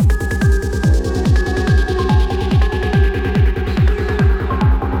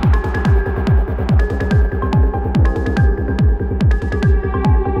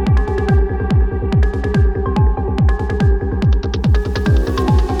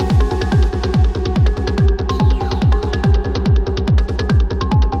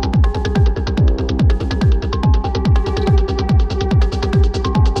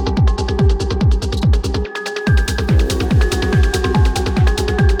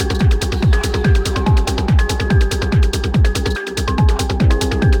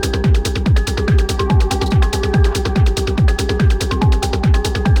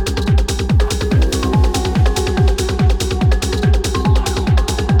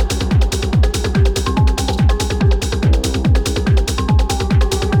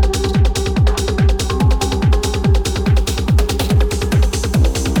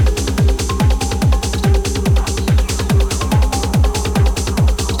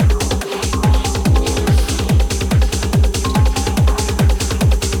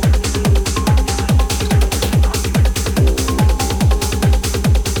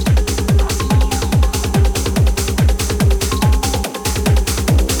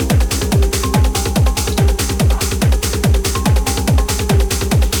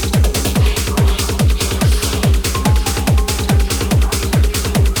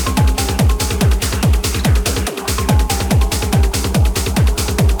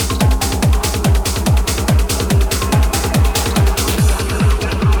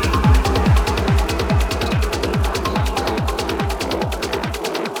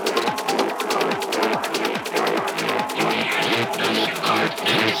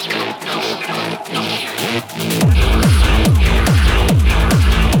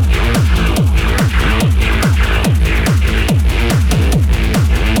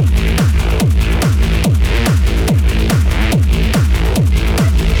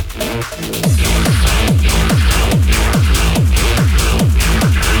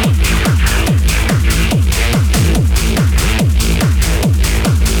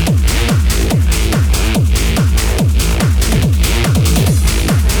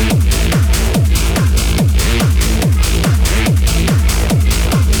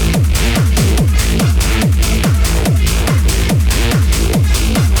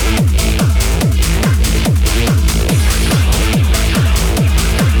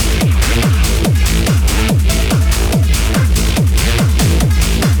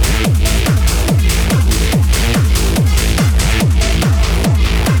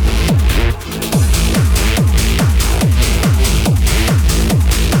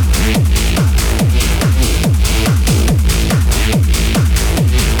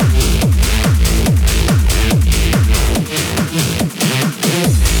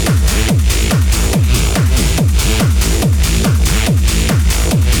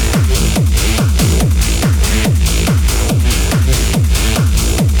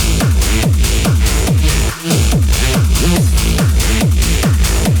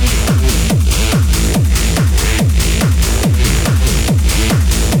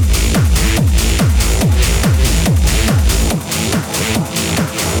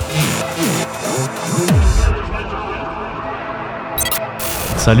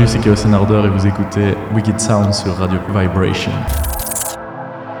 Salut, c'est Chaos and Order et vous écoutez Wicked Sound sur Radio Vibration.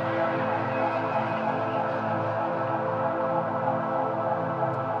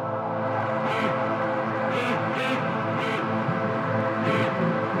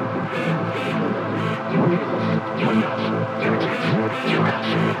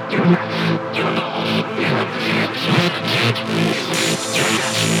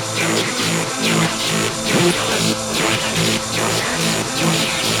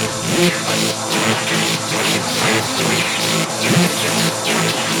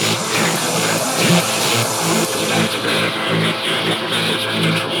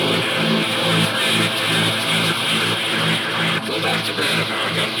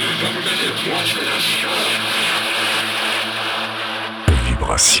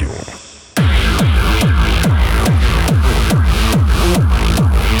 Vibration.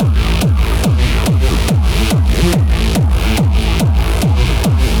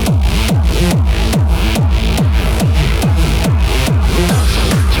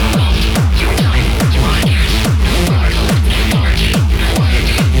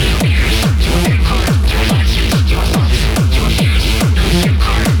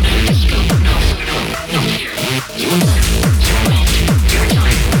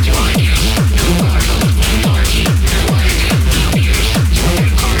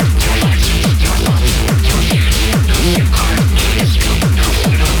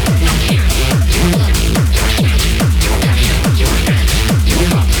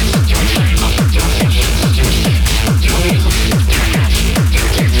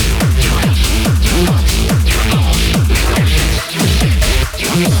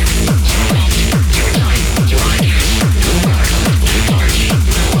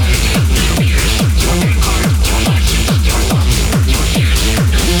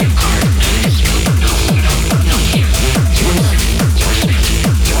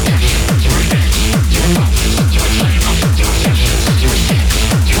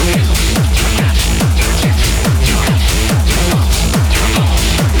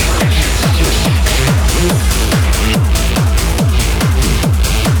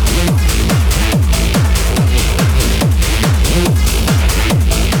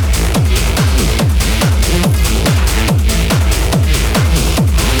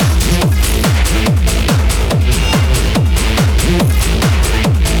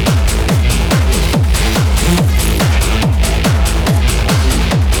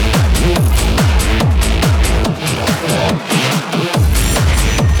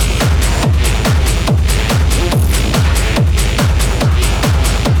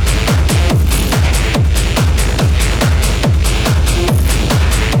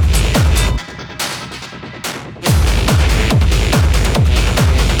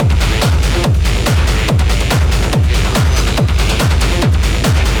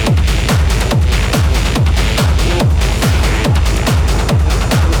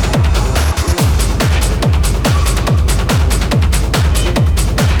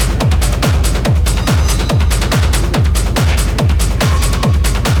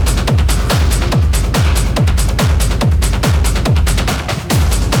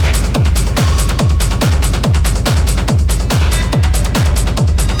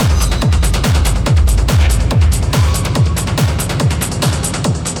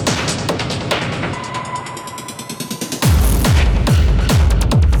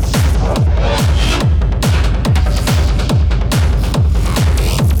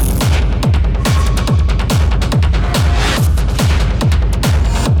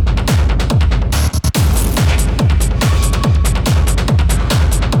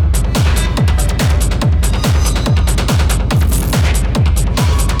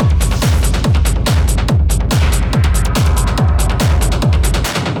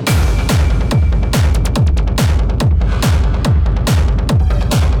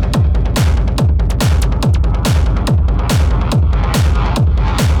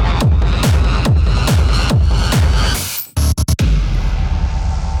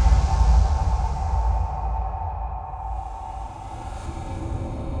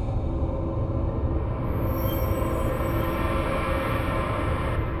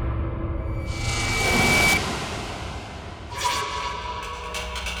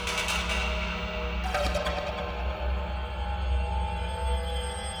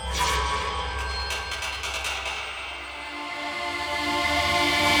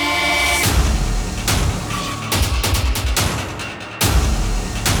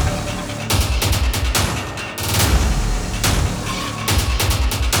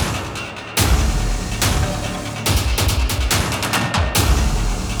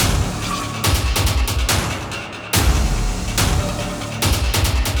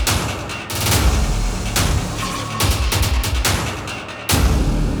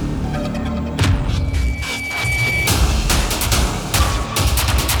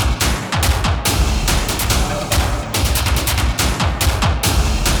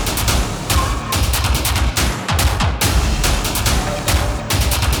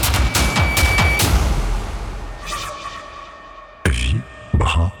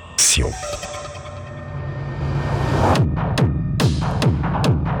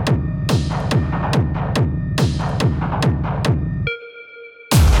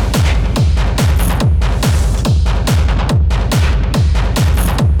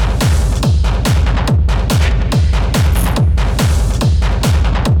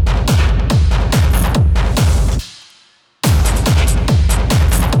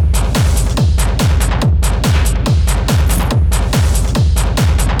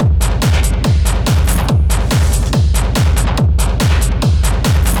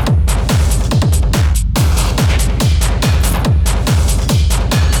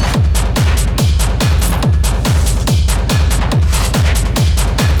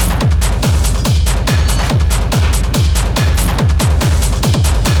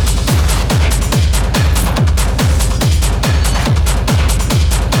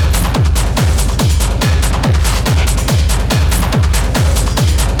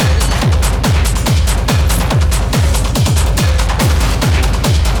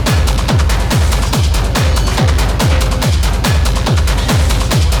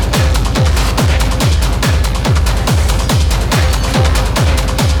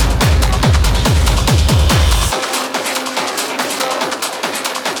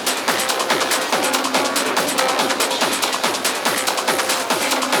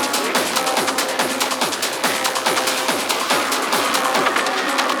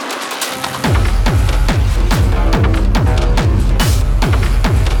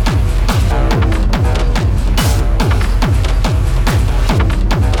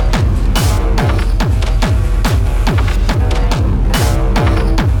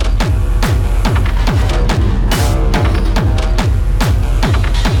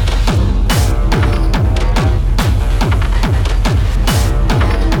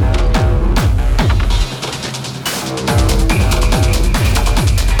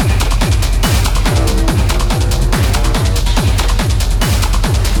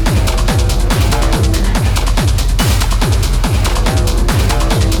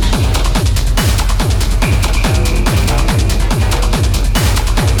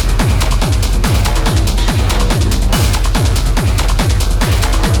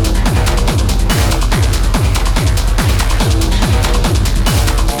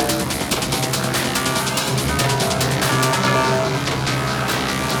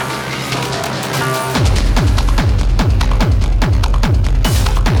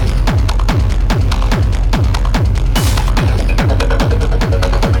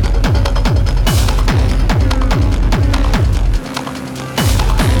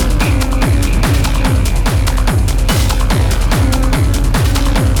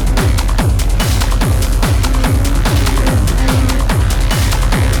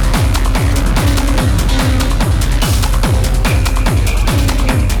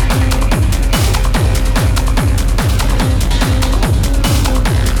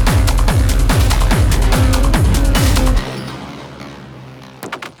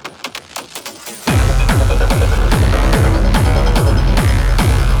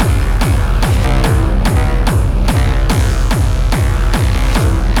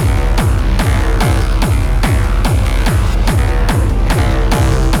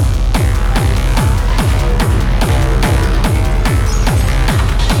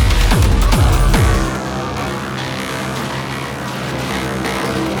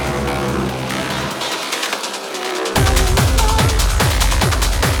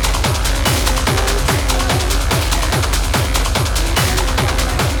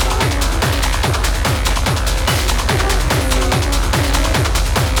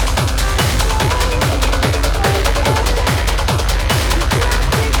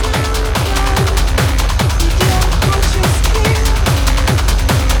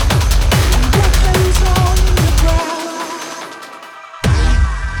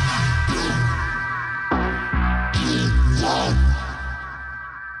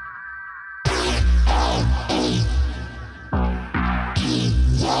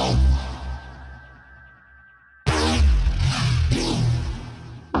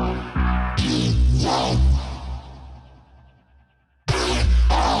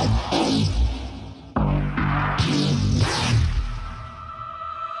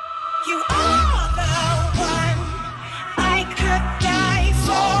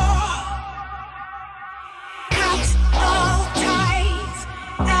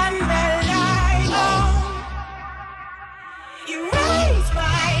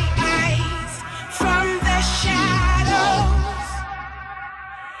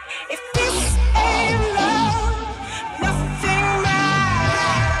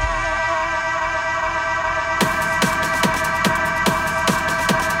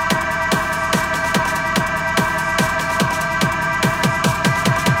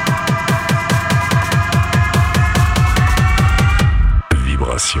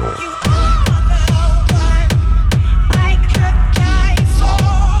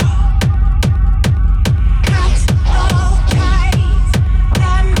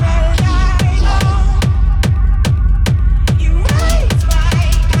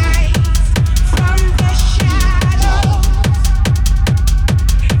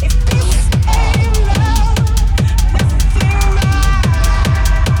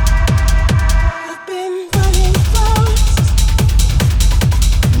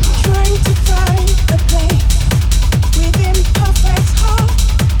 Trying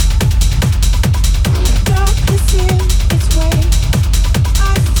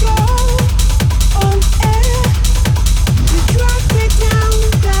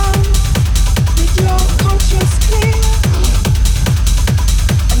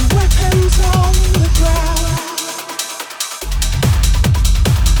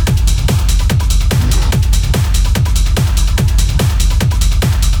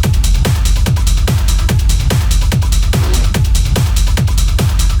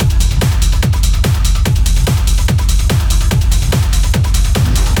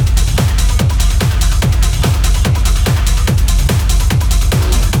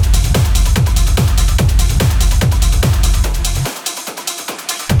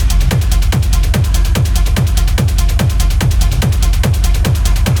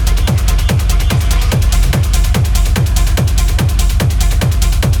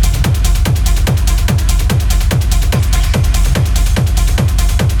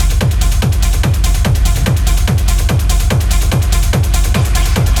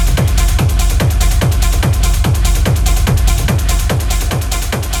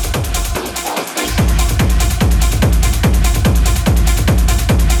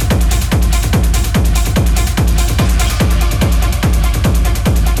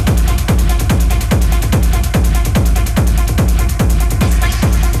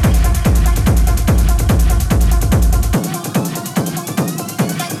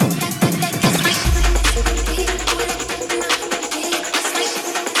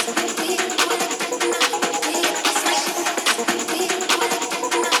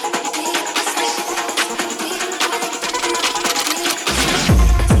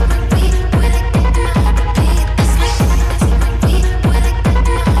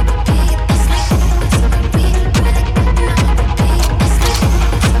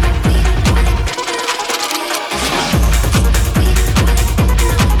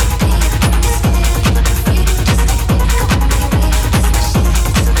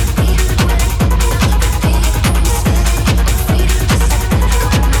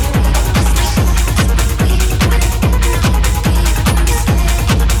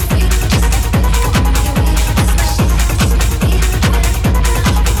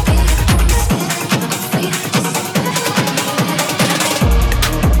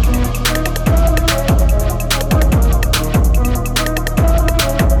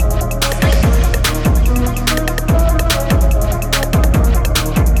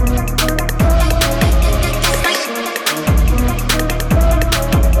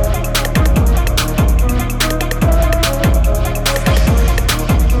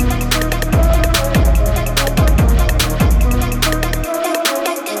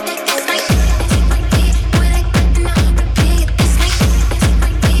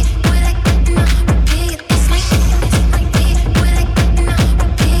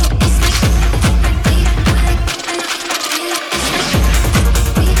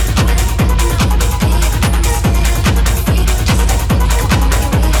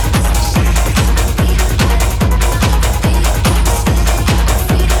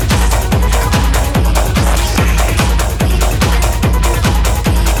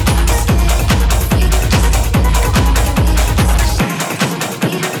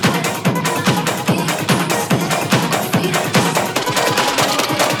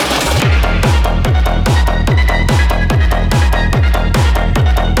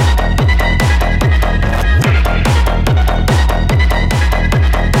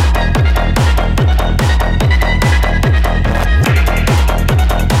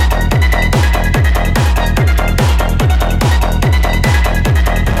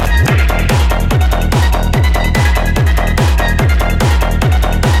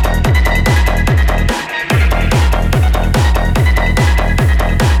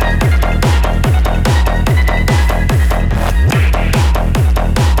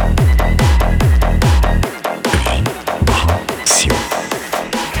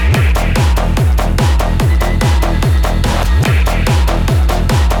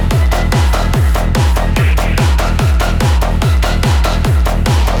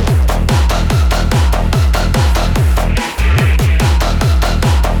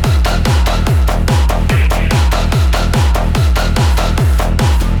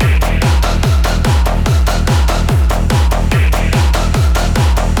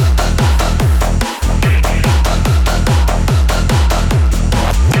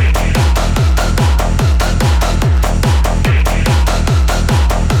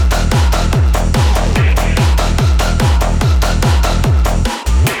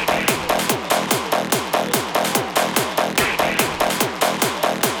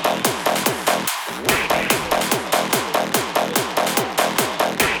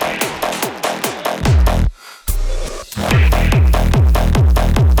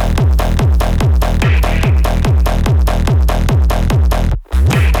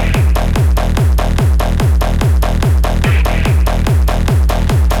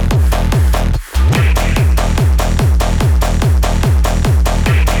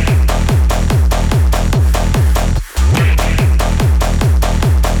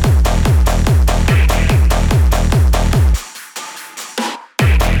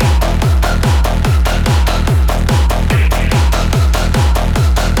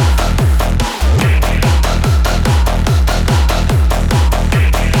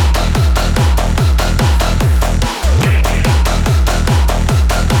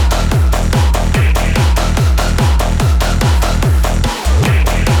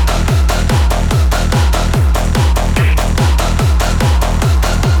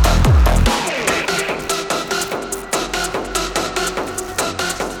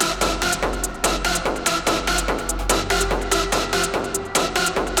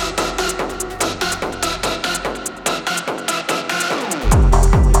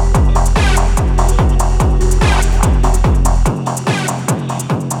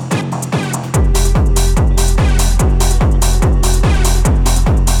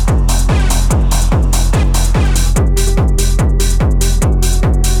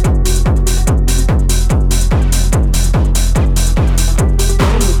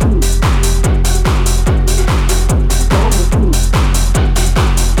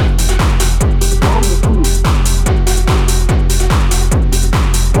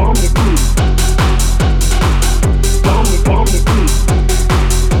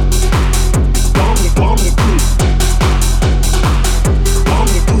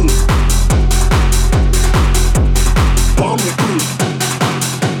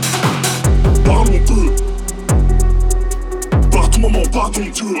peu. Par tout moment, par ton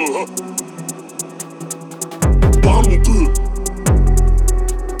Dieu. Parlons peu.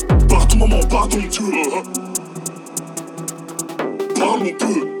 Par tout moment, par ton Dieu. Parlons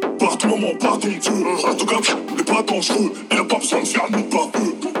peu. Par tout moment, par ton Dieu. En tout cas, n'est pas dangereux. Il n'a pas besoin de faire nous par peu.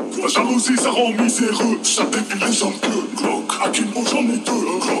 La jalousie, ça rend miséreux. Ça défile les gens que Glock. À qui bon, j'en ai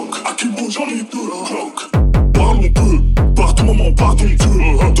deux. Glock. À qui bon, j'en ai deux. Glock. Parlons peu. Par tout moment, par ton Dieu.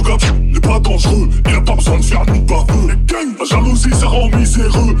 En tout cas, n'est pas dangereux. Il n'a pas besoin de faire nous par peu. La jalousie, ça rend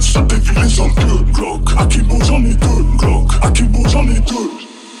miséreux. Ça défile les gens que Glock. À qui bon, j'en ai deux. Glock. À qui bon, j'en ai deux.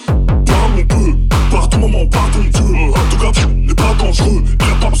 Parlons peu. Par tout moment, par ton Dieu. En tout cas, n'est pas dangereux. Il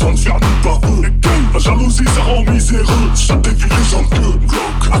n'a pas besoin de faire nous par peu. La jalousie, ça rend miséreux. Ça défile les gens que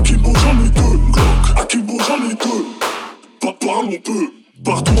Glock. À qui bon, j'en ai deux. Glock. À qui bon, j'en ai deux. Parlons peu.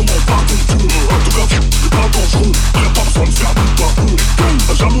 Par tout moment, par ton Dieu. En tout cas, n'est pas dangereux. Il n'a pas besoin de faire nous par peu.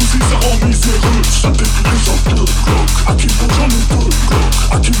 La jalousie, ça rend miséreux. Ça défile les gens que Glock. À qui bon, j'en ai deux. Glock.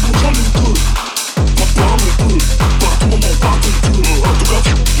 À qui bon, j'en ai deux. Parlons peu. Par tout moment, par ton Dieu. En tout cas,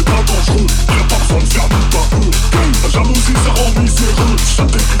 n'est pas dangereux. Il n'a pas besoin de faire nous par peu. La jalousie, ça rend miséreux. Ça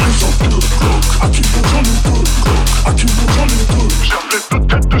défile les gens que Glock. À qui bon, j'en ai deux. Glock. À qui bon, j'en ai deux. J'ai appelé deux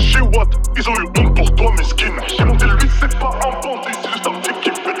têtes de chez Watt. Ils ont eu honte pour toi, mesquine. J'ai monté lui, c'est pas un bandit, c'est juste un type qui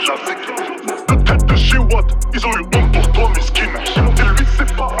fait de la zec. Deux têtes de chez Watt. Ils ont eu honte pour toi, mesquine. J'ai monté lui,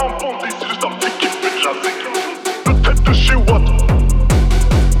 c'est pas un bandit, c'est juste un type qui fait de la zec. Deux têtes de chez Watt.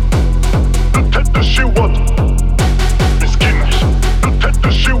 Deux têtes de chez Watt. Mesquine. Deux têtes de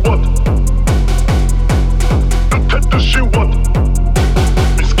chez Watt. Deux têtes de chez Watt.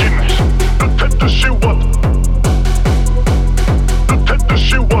 Mesquine. Deux têtes de chez Watt. Deux têtes de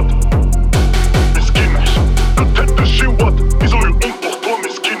chez Watt. Mesquine. Deux têtes de chez Watt. Ils ont eu honte pour toi,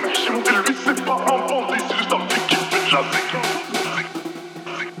 mesquine. J'ai monté lui, c'est pas un bandit, c'est juste un type qui fait de la zec.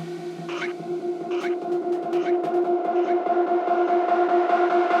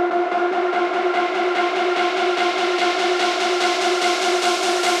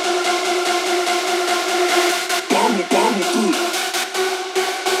 Parlons peu.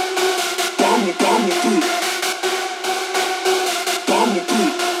 Parlons peu. Parlons peu.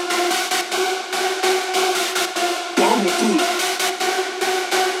 Parlons peu.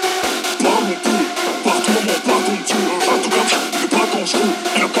 Parlons peu. Par tout moment, par ton Dieu. En tout cas, n'est pas dangereux.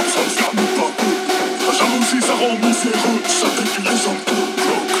 Il n'a pas besoin de faire nous par peu. La jalousie, ça rend miséreux. Ça défile les gens que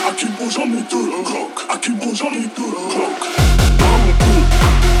Glock. À qui bon, j'en ai deux. Glock. À qui bon, j'en ai deux. Glock. Parlons peu.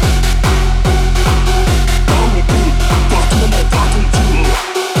 Parlons peu. Par tout moment, par ton Dieu.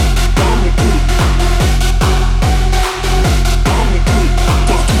 Parlons peu. Parlons peu.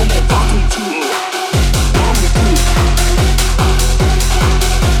 Par tout moment, par ton Dieu. Parlons peu.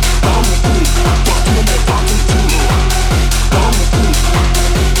 Parlons peu. Par tout moment, par ton Dieu. Parlons peu.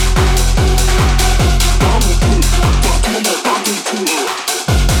 Parlons peu. Par tout moment, par ton Dieu. Parlons peu. Parlons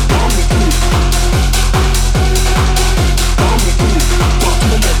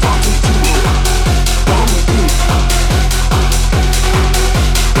peu. Par tout moment, par ton Dieu. Parlons peu.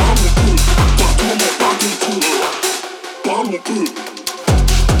 Parlons peu. Par tout moment, par ton Dieu. Parlons peu.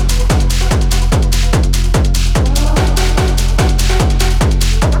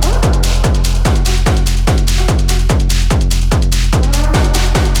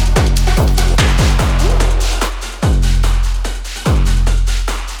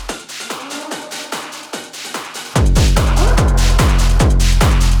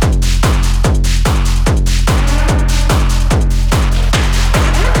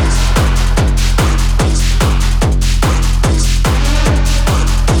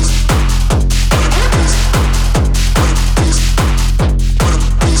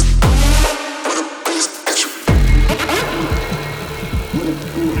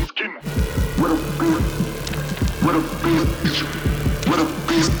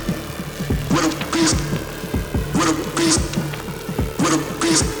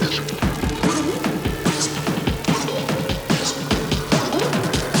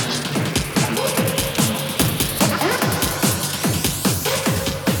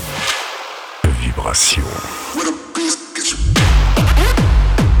 Vibration.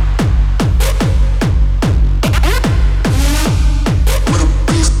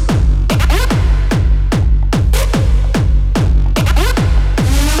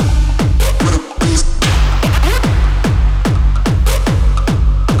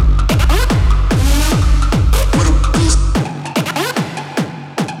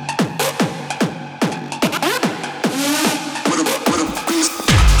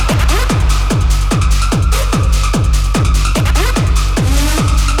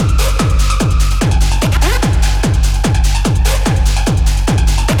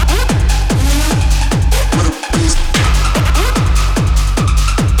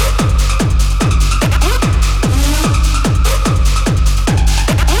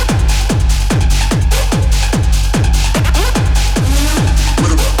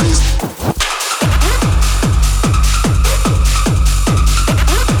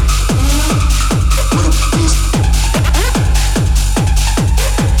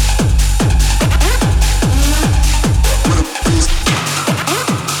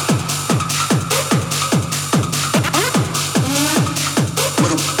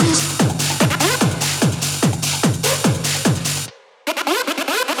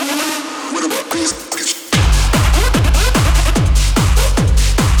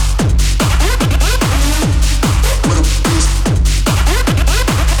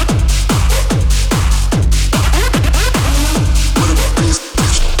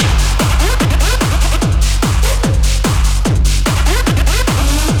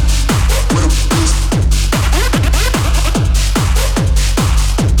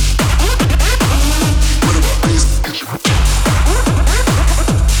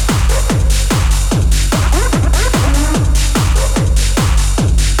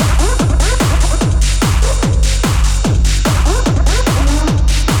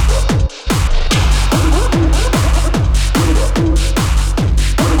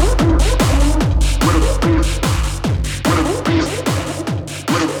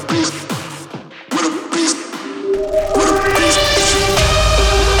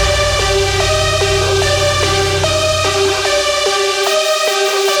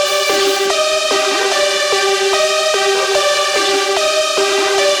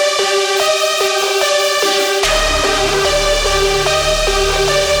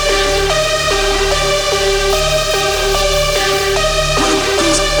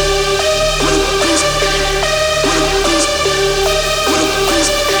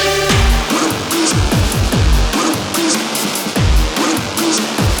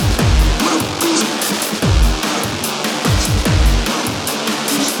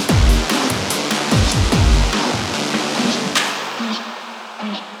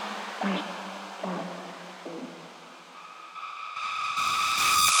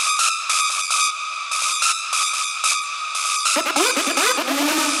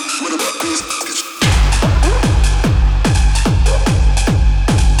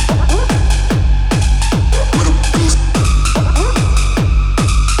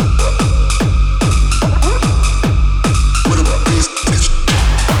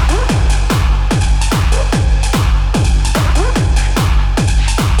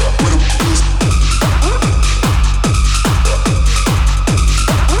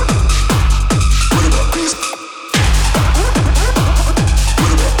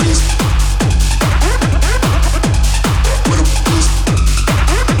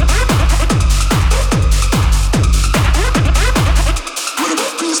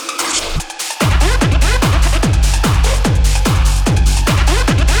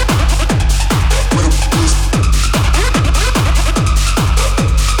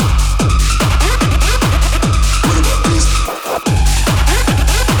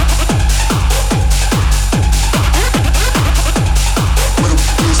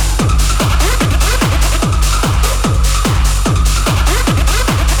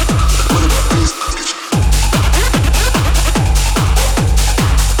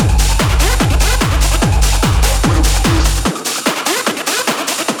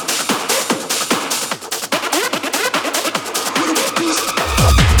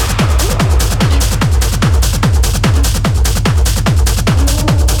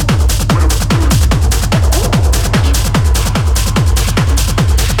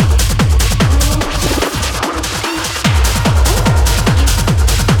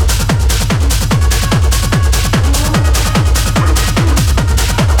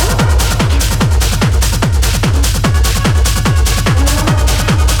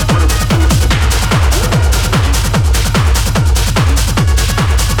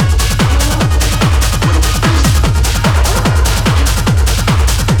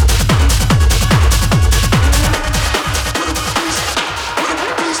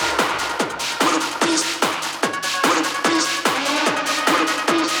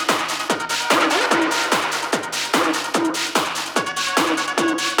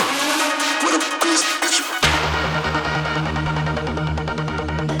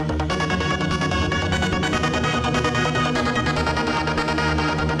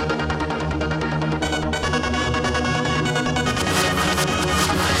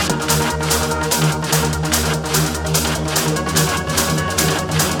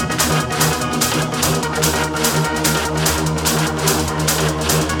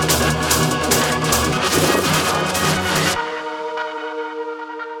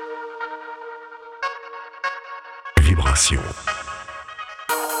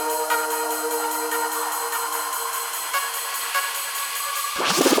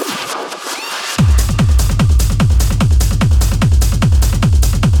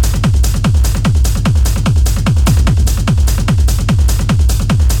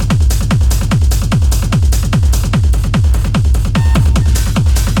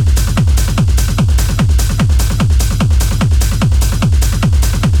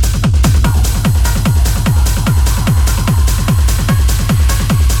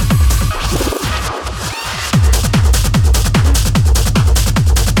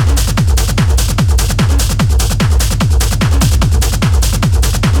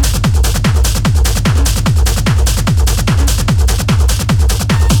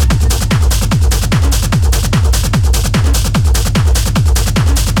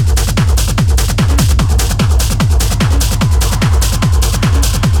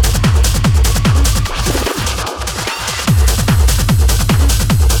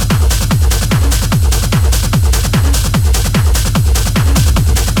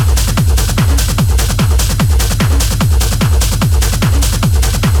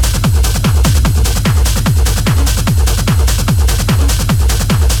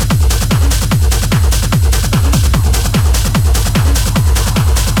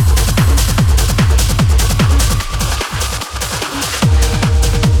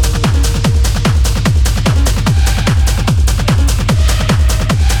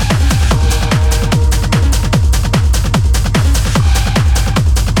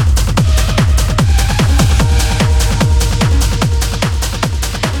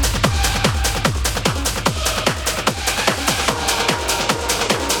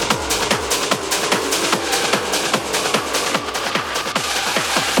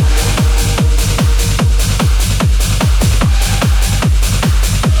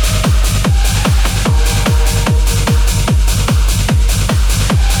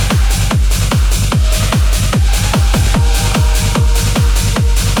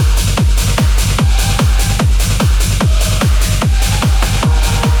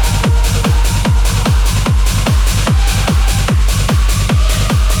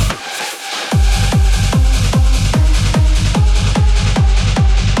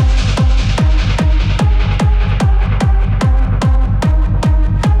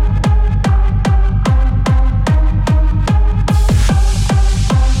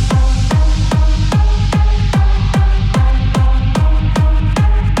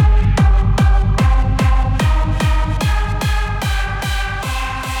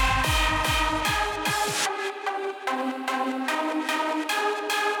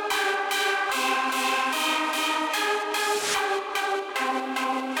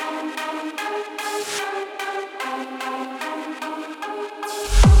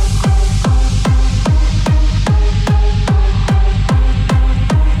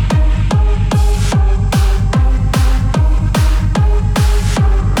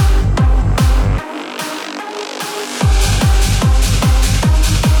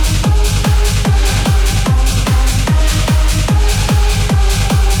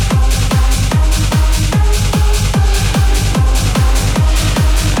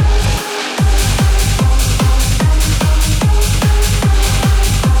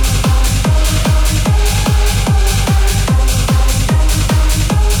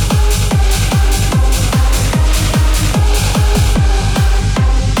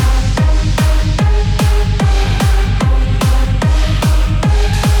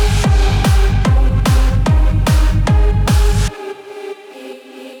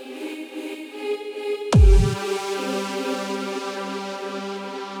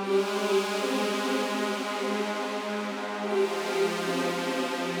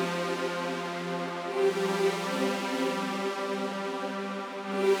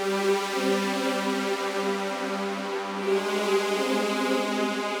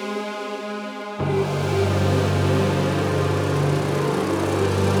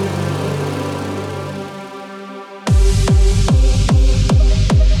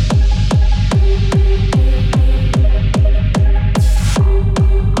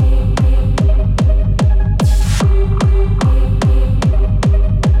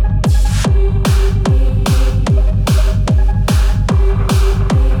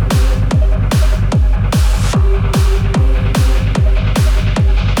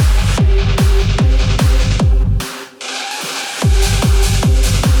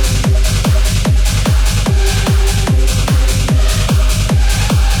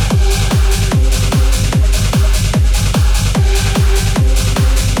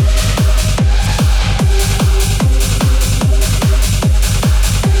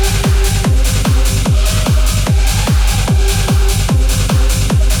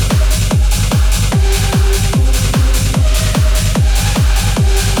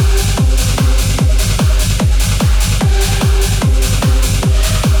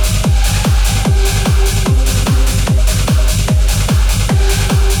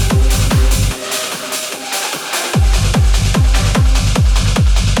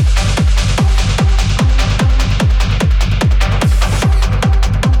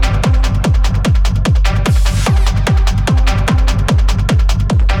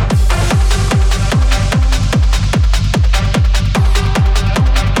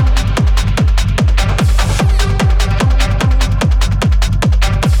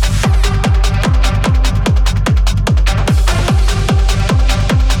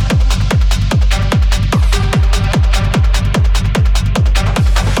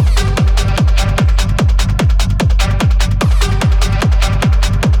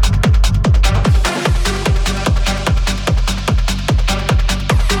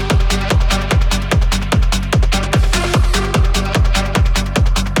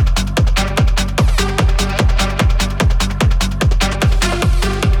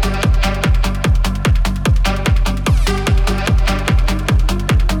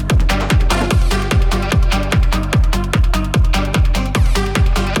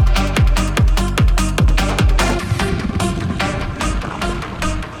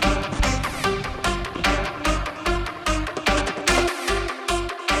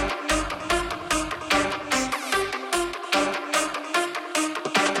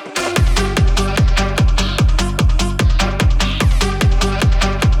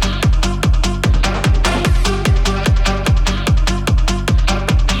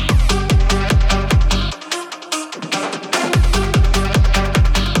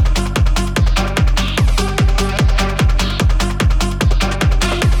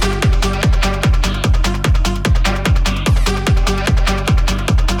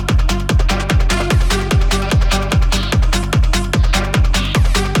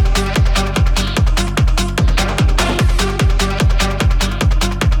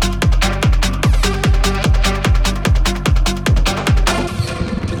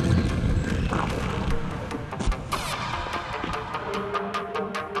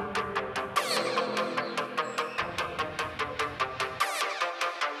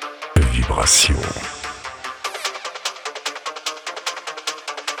 Vibration.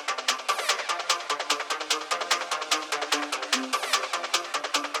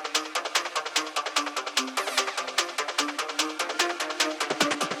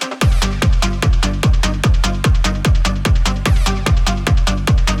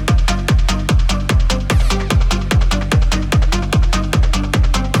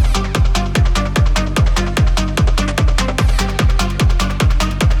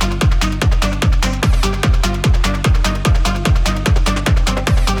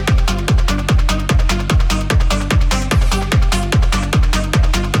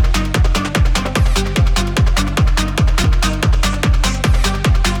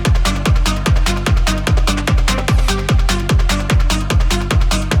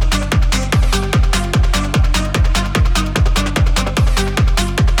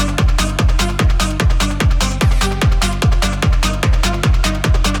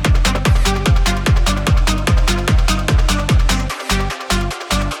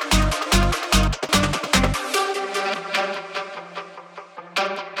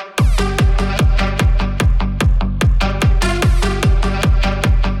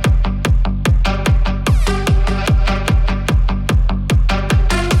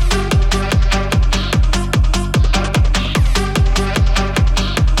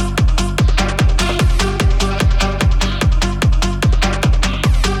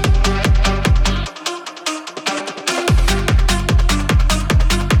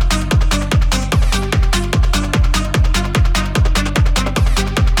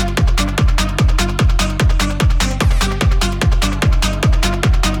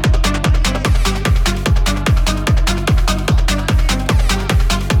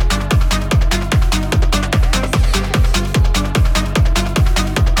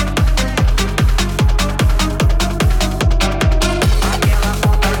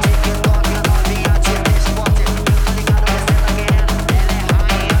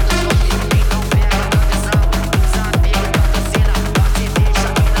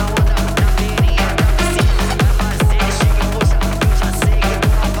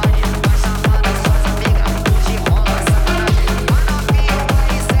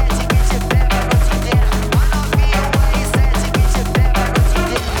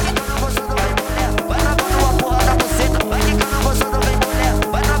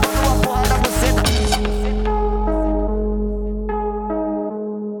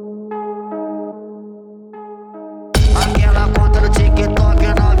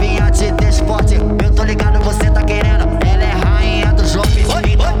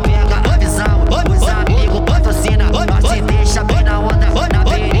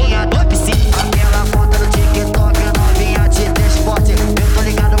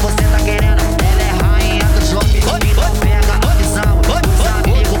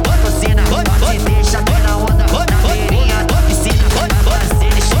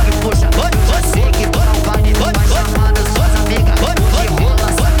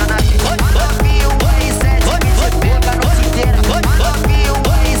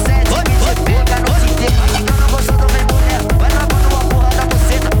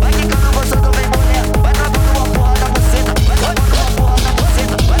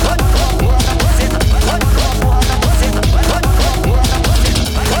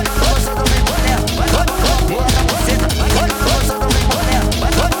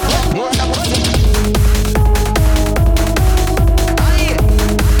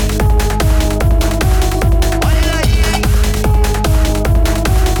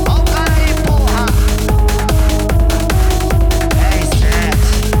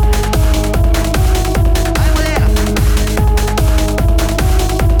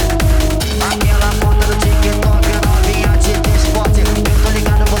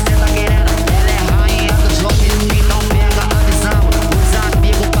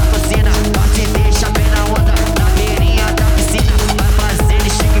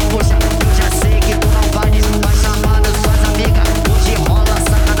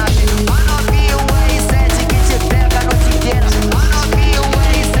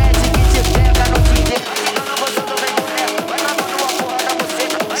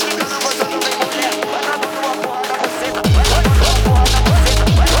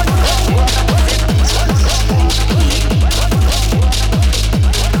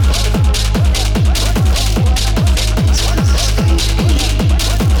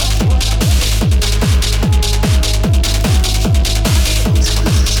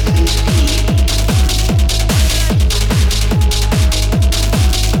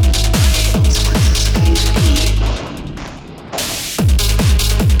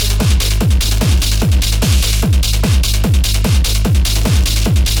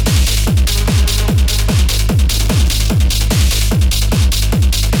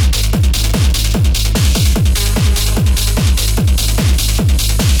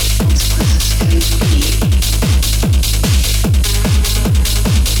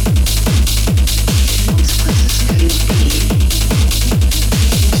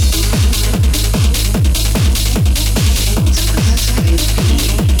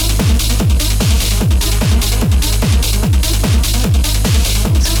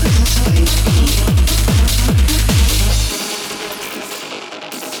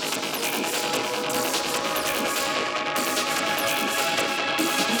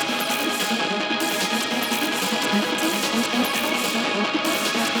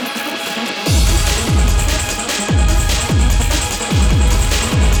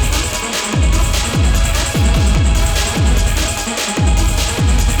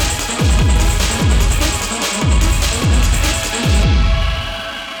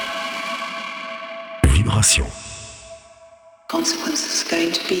 consequences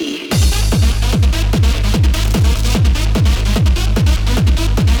going to be?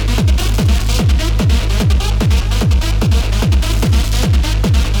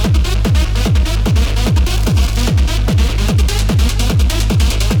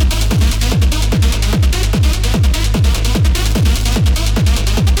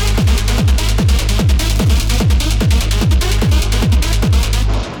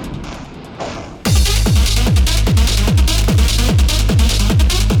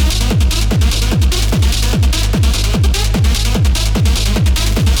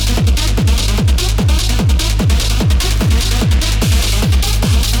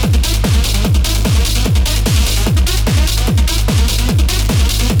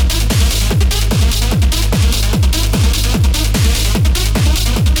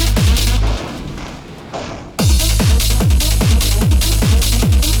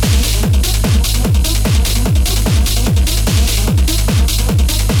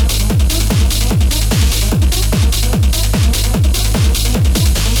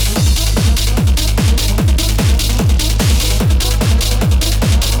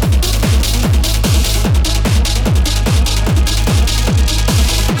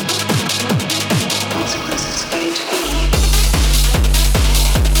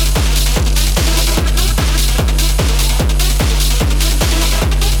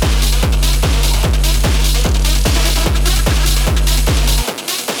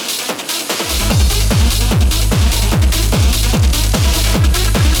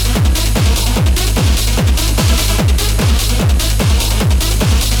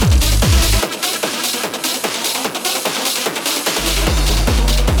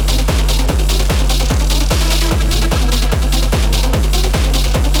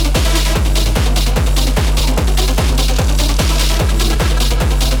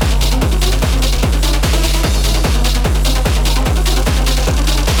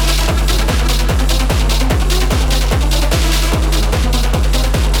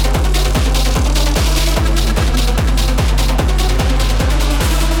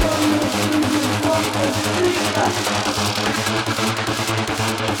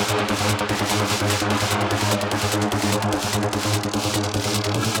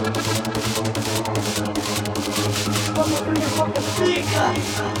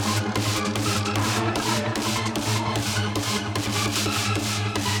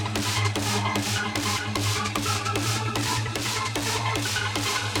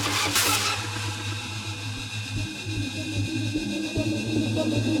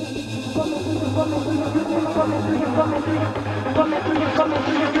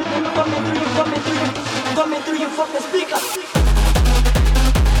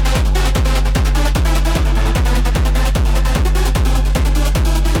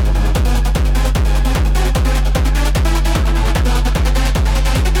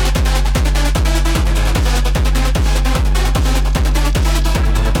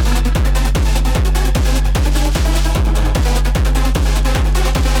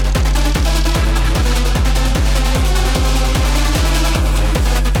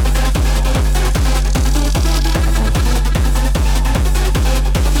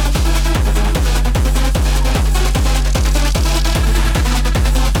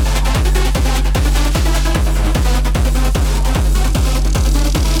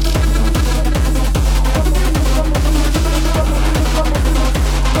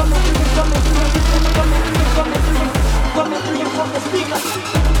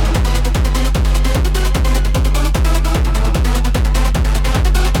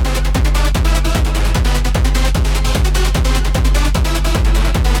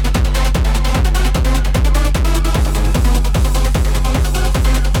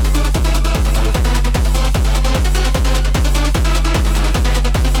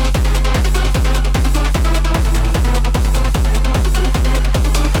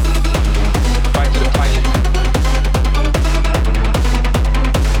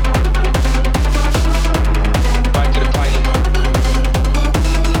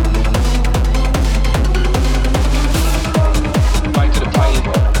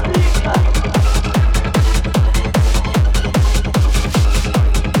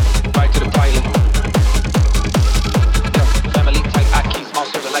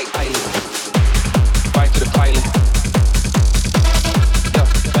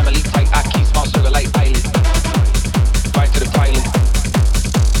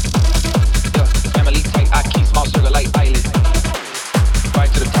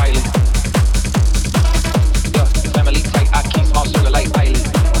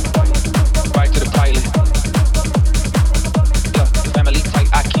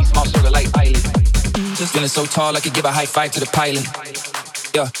 Feeling so tall, I could give a high five to the pilot.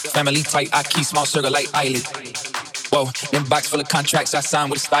 Yeah, family tight, I keep small circle like eyelid. Whoa, inbox full of contracts, I signed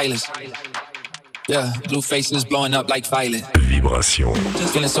with a stylist. Yeah, blue faces blowing up like violet. Vibration.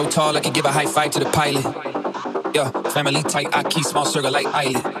 Feeling so tall, I could give a high five to the pilot. Yeah, family tight, I keep small circle like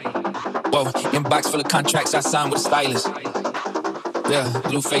eyelid. Whoa, inbox full of contracts, I signed with a stylist. Yeah,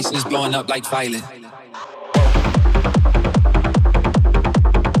 blue faces blowing up like violet.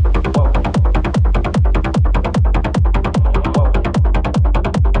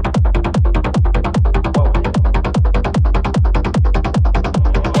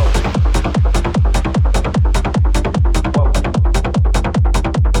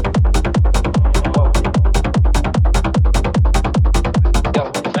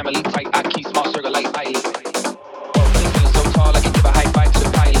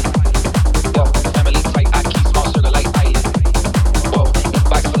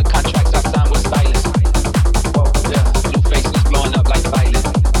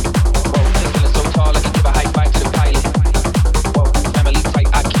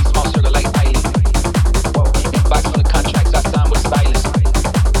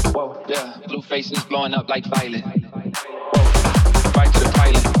 Like violet. Right to the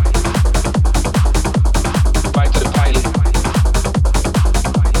pilot. Right to the pilot.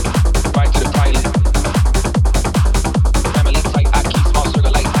 Right to the pilot. Family tight, I keep small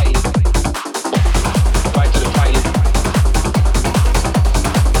circle like island. Right to the pilot.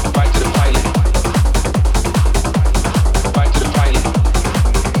 Right to the pilot. Right to the pilot.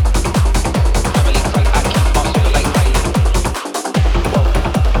 Family tight, I keep small circle like island.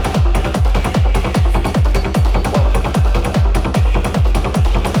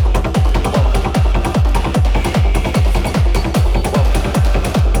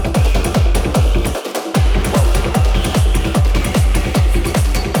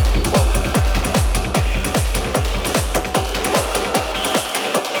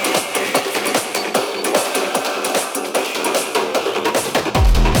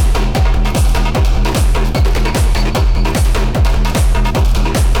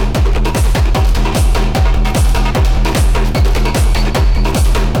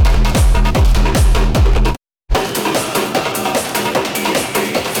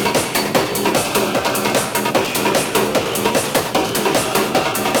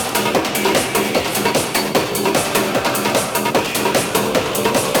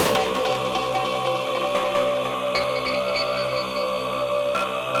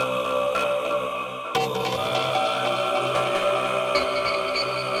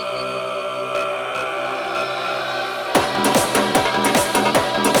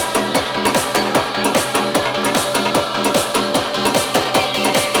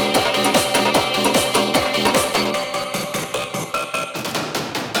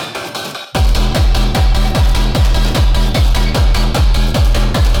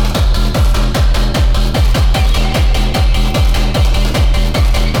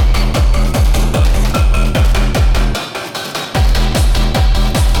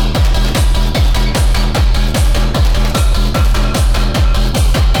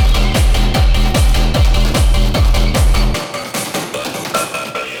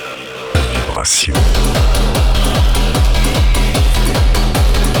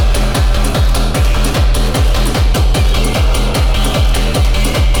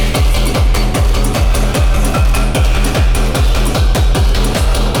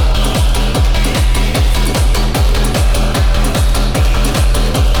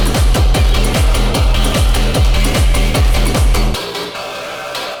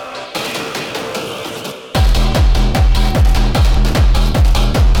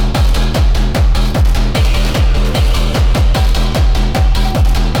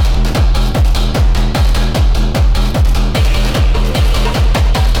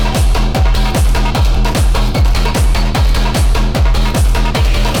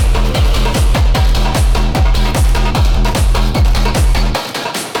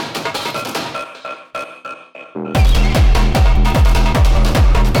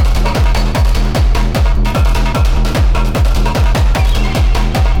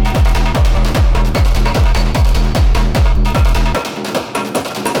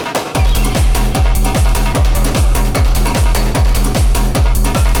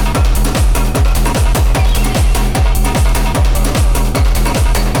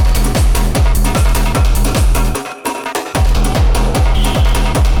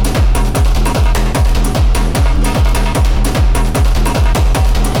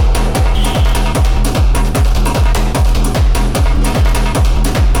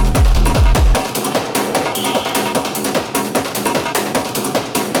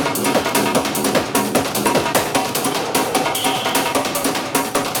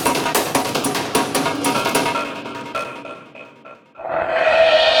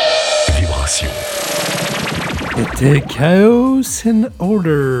 était Chaos and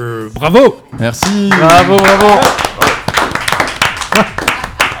Order. Bravo! Merci! Bravo!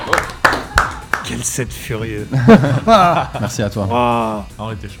 Quel set furieux! Merci à toi. Ah,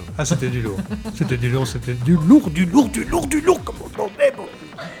 on était chaud. Ah, c'était du lourd. C'était du lourd, comme on aime.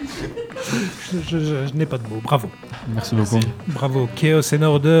 Je n'ai pas de mots. Bravo. Merci beaucoup. Bravo. Chaos and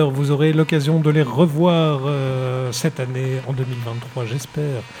Order, vous aurez l'occasion de les revoir cette année, en 2023,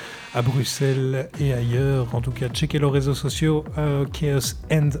 j'espère, à Bruxelles et ailleurs. En tout cas, checkez leurs réseaux sociaux, Chaos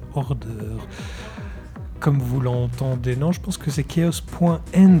and Order. Comme vous l'entendez, non, je pense que c'est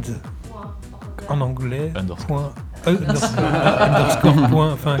chaos.end en anglais. Underscore.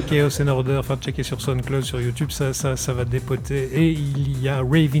 Enfin, Chaos and Order, enfin, checker sur SoundCloud, sur YouTube, ça va dépoter. Et il y a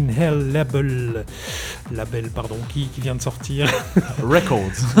Raven Hell label, qui vient de sortir.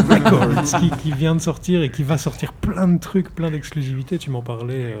 Records, qui vient de sortir et qui va sortir plein de trucs, plein d'exclusivités. Tu m'en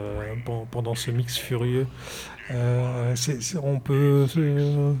parlais pendant ce mix furieux. On peut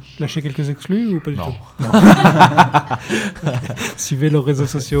lâcher quelques exclus ou pas du tout? Non. Suivez leurs réseaux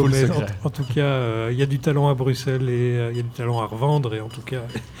sociaux, mais en tout cas, il y a du talent à Bruxelles et il y a du talent à revendre, et en tout cas,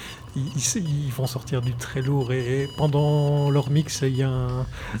 ils vont sortir du très lourd. Et pendant leur mix, il y a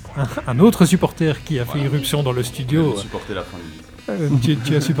un autre supporter qui a fait irruption dans le studio. J'ai supporté la fin du mix.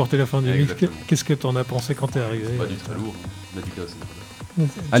 Tu as supporté la fin du mix. Exactement. Qu'est-ce que tu en as pensé quand tu es arrivé? Pas du très lourd, mais du chaos.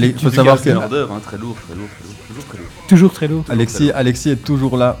 Allez, il faut savoir que très lourd. Toujours très lourd. Alexis est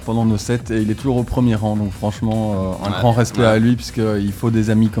toujours là pendant nos sets et il est toujours au premier rang, donc franchement un grand respect à lui, puisqu'il faut des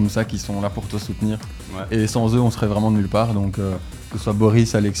amis comme ça qui sont là pour te soutenir. Et sans eux on serait vraiment nulle part, donc que ce soit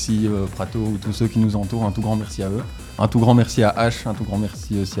Boris, Alexis, Prato ou tous ceux qui nous entourent, un tout grand merci à eux, un tout grand merci à H, un tout grand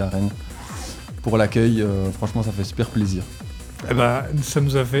merci aussi à Rennes pour l'accueil, franchement ça fait super plaisir. Eh ben, ça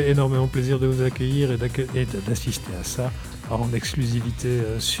nous a fait énormément plaisir de vous accueillir et d'assister à ça en exclusivité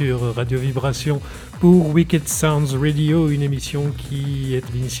sur Radio Vibration pour Wicked Sounds Radio, une émission qui est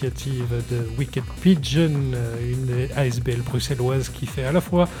l'initiative de Wicked Pigeon, une ASBL bruxelloise qui fait à la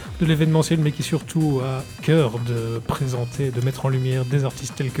fois de l'événementiel mais qui surtout a cœur de présenter, de mettre en lumière des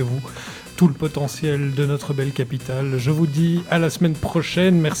artistes tels que vous, tout le potentiel de notre belle capitale. Je vous dis à la semaine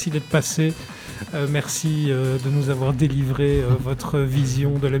prochaine, merci d'être passé. Merci de nous avoir délivré votre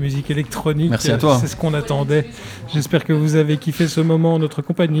vision de la musique électronique. Merci à toi. C'est ce qu'on attendait. J'espère que vous avez kiffé ce moment en notre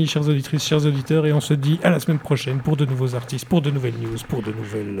compagnie, chères auditrices, chers auditeurs, et on se dit à la semaine prochaine pour de nouveaux artistes, pour de nouvelles news, pour de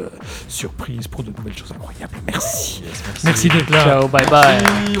nouvelles surprises, pour de nouvelles choses incroyables. Merci. Merci d'être là. Ciao, bye bye.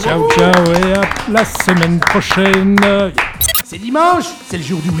 Ciao, et à la semaine prochaine. C'est dimanche, c'est le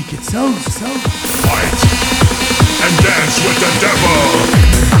jour du Wicked Sound, c'est ça? Fight and dance with the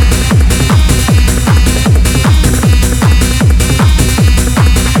devil.